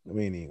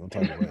 We ain't even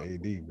gonna talk about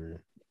AD, bro.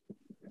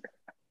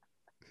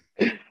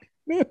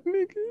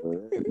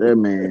 That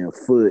man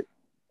foot.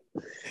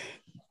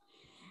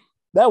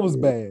 That was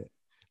bad.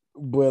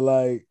 But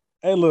like,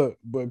 hey, look,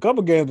 but a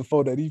couple games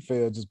before that, he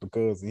fell just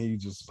because he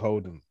just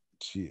holding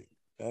shit.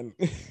 And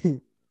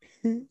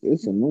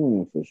it's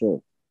annoying for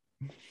sure.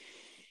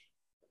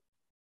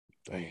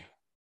 Damn.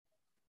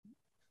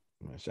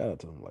 Man, shout out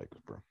to them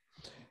Lakers, bro.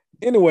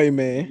 Anyway,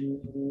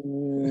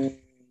 man.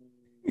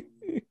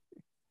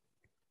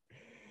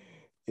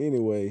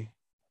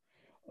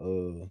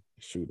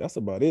 Shoot, that's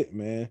about it,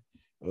 man.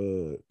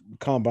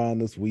 Combine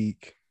this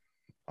week.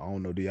 I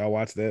don't know. Do y'all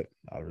watch that?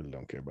 I really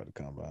don't care about the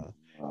combine.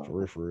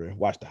 For real.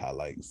 Watch the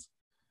highlights.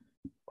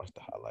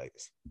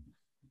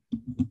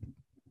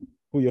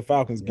 Who your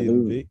Falcons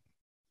getting, Vic?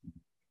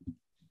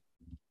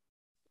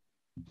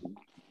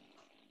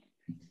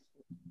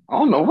 I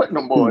don't know what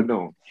them boys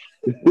doing.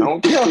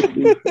 Don't tell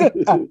me.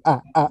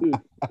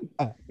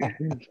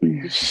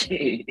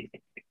 Shit.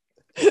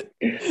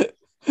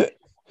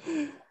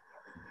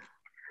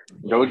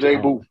 Yo, J.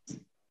 Boo.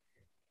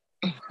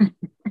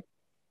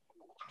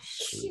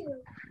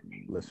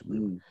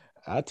 Listen,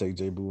 I take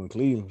J. Boo in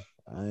Cleveland.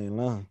 I ain't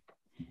lying.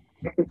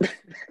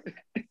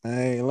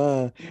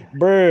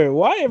 Bro,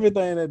 why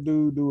everything that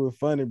dude do is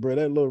funny, bro?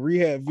 That little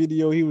rehab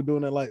video he was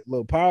doing, that like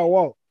little power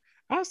walk.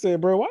 I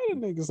said, bro, why that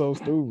nigga so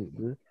stupid,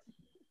 bro?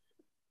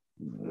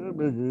 That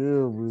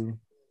nigga, bro.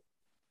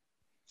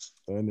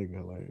 That nigga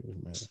hilarious,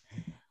 man.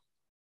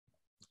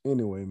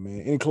 Anyway,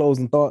 man, any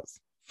closing thoughts,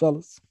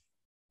 fellas?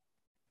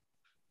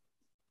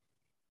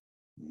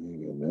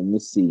 Let me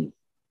see.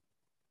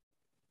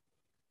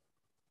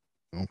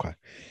 Okay.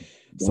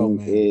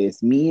 Don't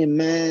ask me and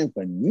mine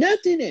for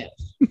nothing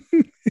else.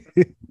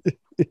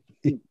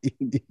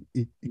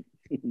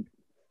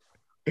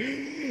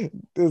 This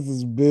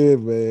has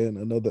been, man,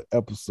 another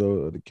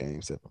episode of the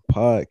Game 7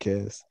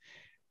 podcast.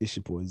 It's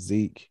your boy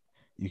Zeke.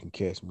 You can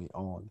catch me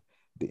on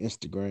the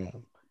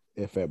Instagram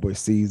at Fatboy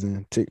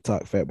Season,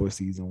 TikTok Fatboy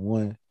Season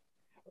 1,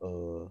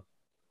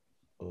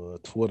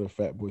 Twitter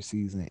Fatboy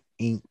Season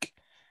Inc.,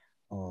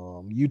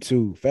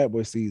 YouTube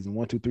Fatboy Season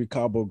 1, 2, 3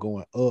 combo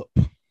going up.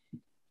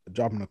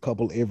 Dropping a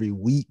couple every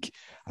week.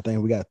 I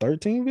think we got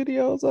 13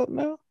 videos up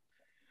now.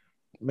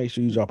 Make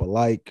sure you drop a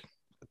like,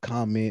 a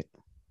comment,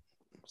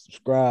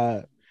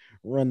 subscribe,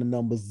 run the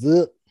numbers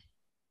up.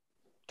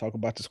 Talk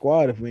about your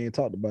squad if we ain't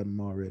talked about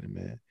them already,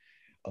 man.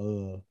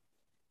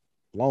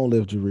 Long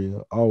live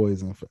Jarrell,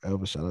 always and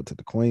forever. Shout out to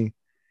the Queen.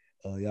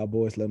 Y'all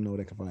boys, let them know where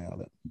they can find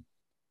y'all at.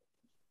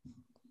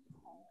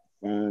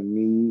 Find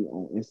me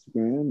on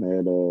Instagram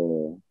at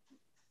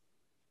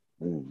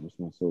what's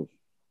my social?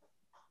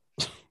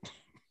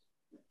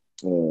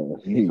 The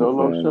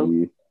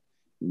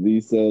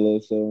Solo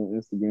Show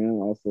on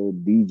Instagram. Also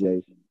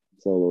DJ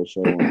Solo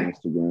Show on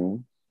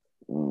Instagram.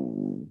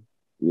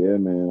 Yeah,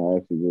 man. I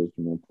actually just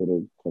put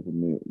a couple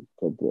new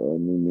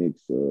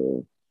mix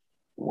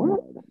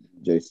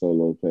J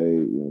Solo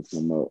page.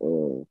 Talking about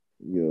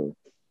yeah.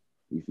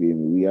 You feel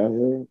me? We out here. You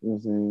know what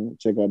I'm saying?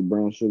 Check out the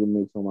Brown Sugar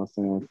mix on my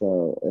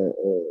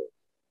SoundCloud.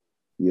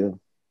 Yeah,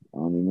 I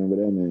don't even remember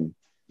that name.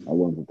 I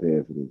wasn't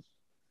prepared for this.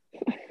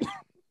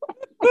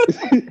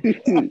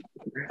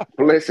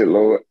 Bless it,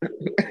 Lord.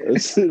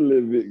 That's a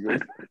little bit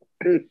good.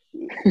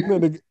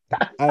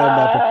 I am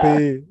not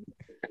prepared.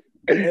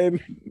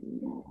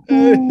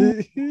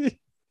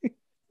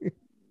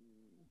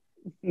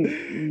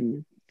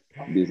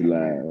 This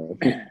live.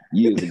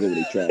 Years ago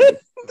they tried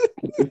it.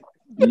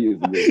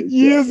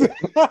 Years ago.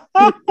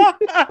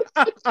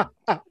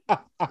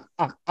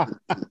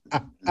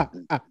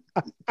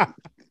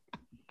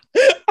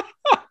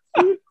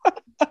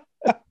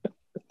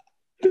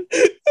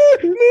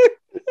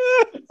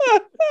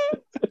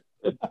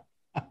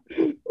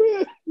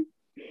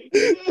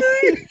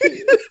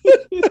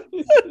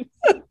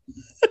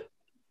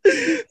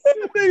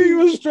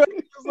 Nigga was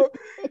straight.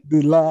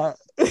 The lie.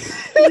 That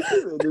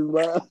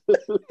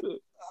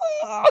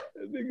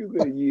nigga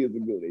said years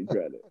ago they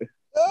tried it.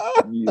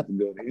 Years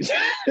ago they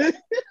tried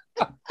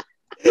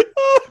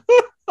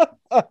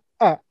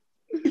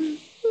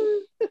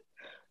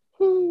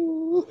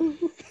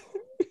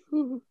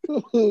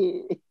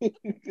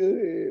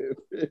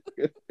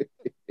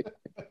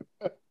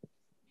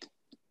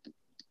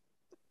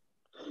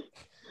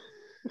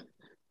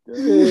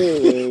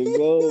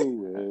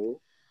man.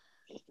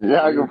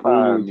 Yeah, I can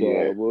find me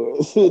at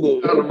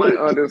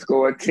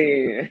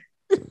 _10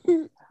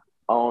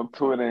 on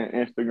Twitter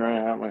and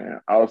Instagram,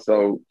 and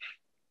also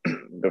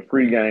the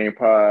Free Game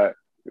Pod.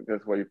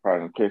 That's where you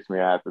probably gonna catch me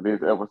after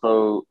this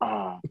episode.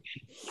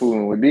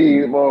 Fooling with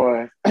these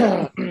boys.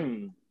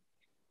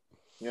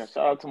 Yeah, shout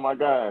out to my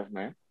guys,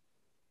 man.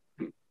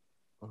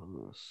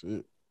 Oh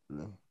shit.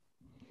 Yeah.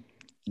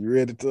 You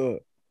ready to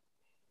talk?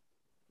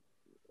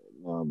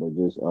 Nah, but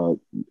just I'm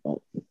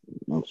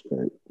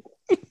straight.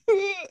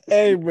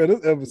 Hey, bro,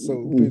 this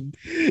episode,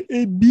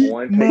 it beat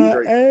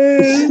my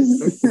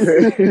ass.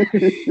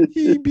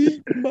 He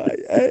beat my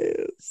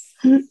ass.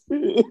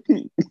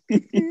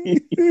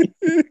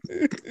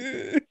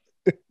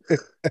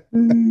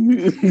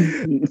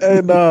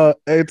 And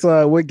hey,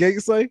 Ty, what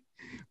Gate say?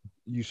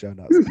 You shall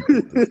not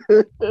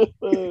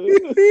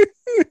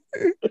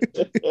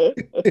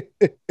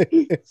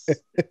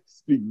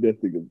speak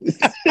nothing of this.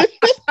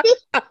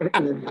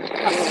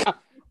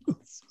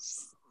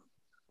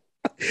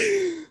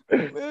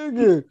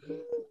 Nigga,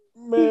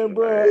 man,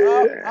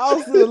 bro, I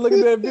was still looking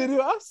at that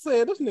video. I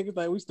said, this nigga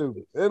think we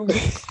stupid.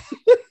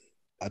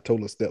 I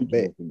told her step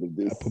back.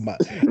 I put my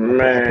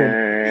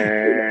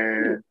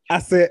man. I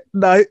said,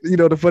 no, you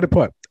know the funny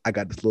part. I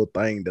got this little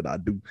thing that I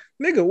do.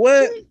 Nigga,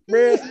 what,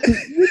 bro?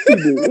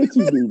 What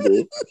you do,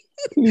 bro?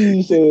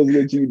 Please show us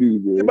what you do,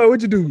 bro. Yeah, but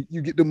what you do?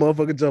 You get the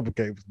motherfucking jumper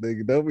cables,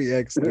 nigga. Don't be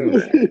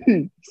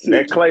asking.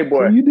 That clay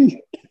boy. So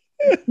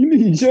you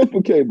need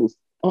jumper cables.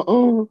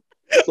 So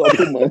I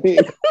put my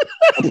hand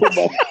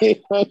on I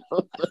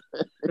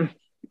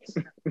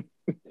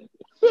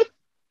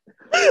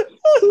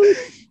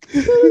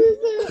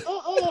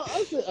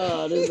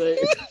said,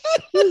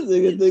 this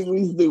nigga think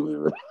we stupid,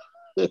 bro.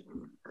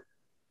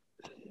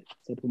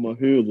 So I put my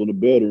hands on the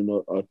bed and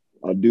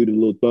I do the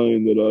little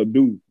thing that I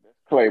do.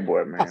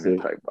 Playboy, man.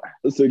 Playboy.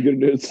 I said, get in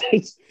there.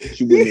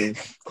 She went in,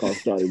 called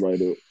Scotty right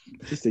up.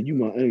 She said, you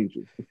my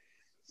angel.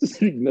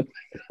 Speak nothing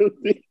of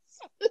this.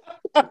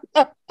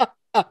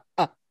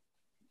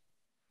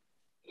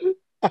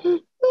 That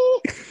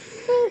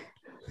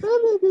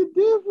nigga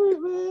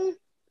different, man.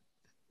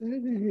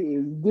 That nigga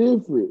is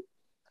different.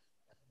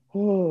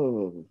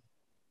 Oh.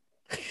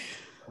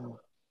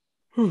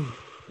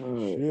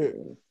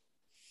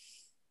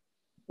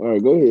 All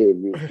right, go ahead,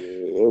 man.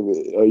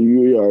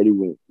 You already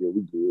went. Yeah,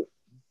 we good.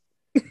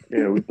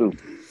 Yeah, we do.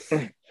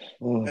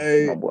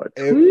 Hey, my boy.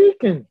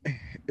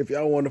 If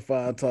y'all want to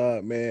find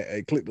Todd, man,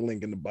 hey, click the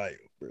link in the bio,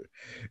 bro.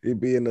 It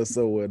be in the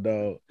somewhere,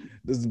 dog.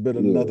 This has been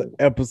another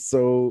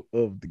episode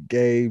of the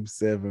Game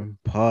 7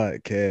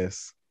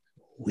 podcast.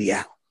 We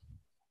out.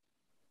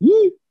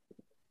 Yeah.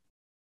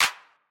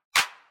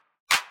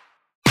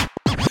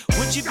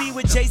 Would you be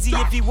with Jay-Z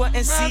if he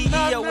wasn't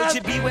CEO? Would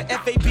you be with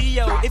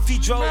FABO if he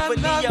drove a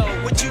Neo?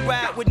 Would you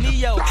ride with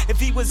Neo if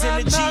he was in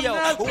the Geo?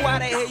 Well, why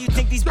the hell you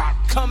think these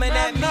coming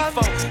at me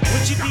for?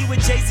 Would you be with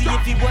Jay-Z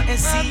if he wasn't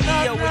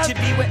CEO? Would you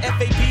be with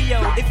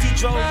FABO if he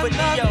drove a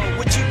Neo?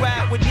 Would you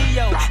ride with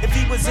Neo if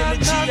he was in the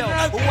Geo?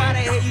 Well, why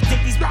the hell you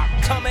think these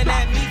coming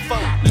at me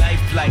for? Life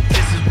like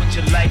this is what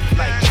your life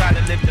like. Try to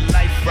live the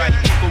life right.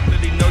 People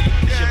really know you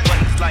push your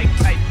buttons like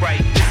type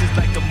right. This is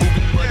like a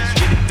movie, but it's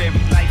really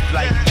very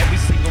lifelike. Every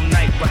single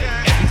night, right?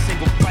 Every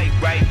single fight,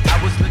 right? I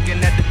was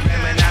looking at the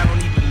gram and I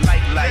don't even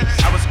like lights.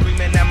 I was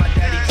screaming at my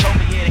daddy, told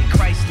me it ain't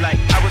Christ-like.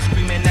 I was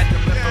screaming at the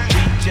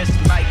referee, just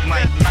like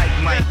Mike.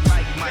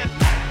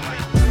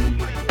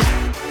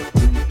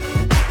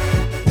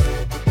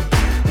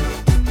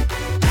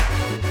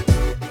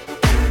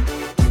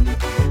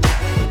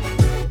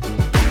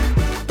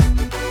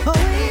 Oh,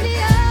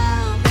 idiot.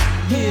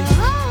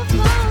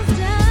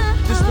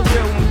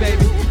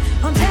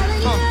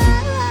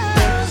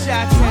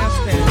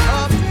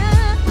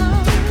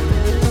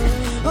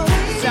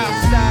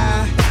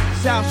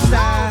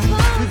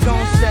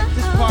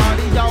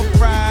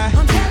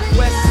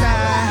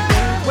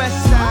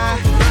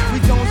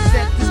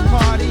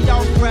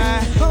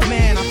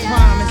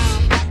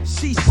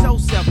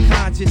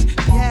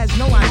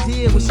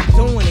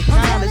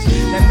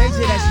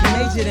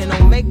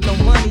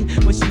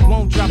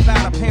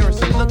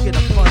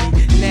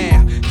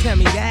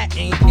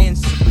 ain't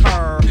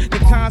insecure. The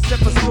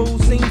concept of school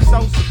seems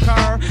so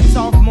secure.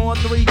 Sophomore,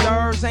 3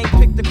 years, ain't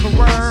picked a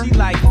career. She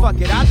like, fuck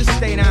it, I'll just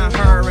stay down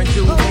her and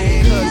do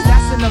it. Cause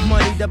that's enough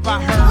money to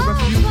buy her a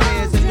few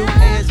pairs of new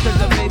ears. Cause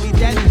her baby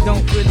daddy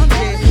don't really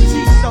care.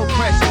 She's so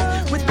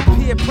precious with the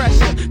peer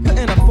pressure.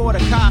 Couldn't afford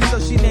a car, so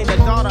she named her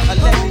daughter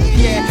Alexis.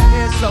 Yeah,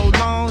 hair so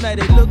long that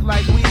it looked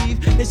like weave.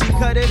 Then she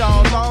cut it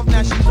all off,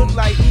 now she look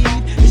like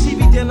Eve. And she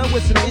be dealing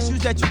with some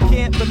issues that you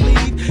can't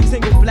believe.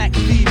 Single black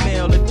female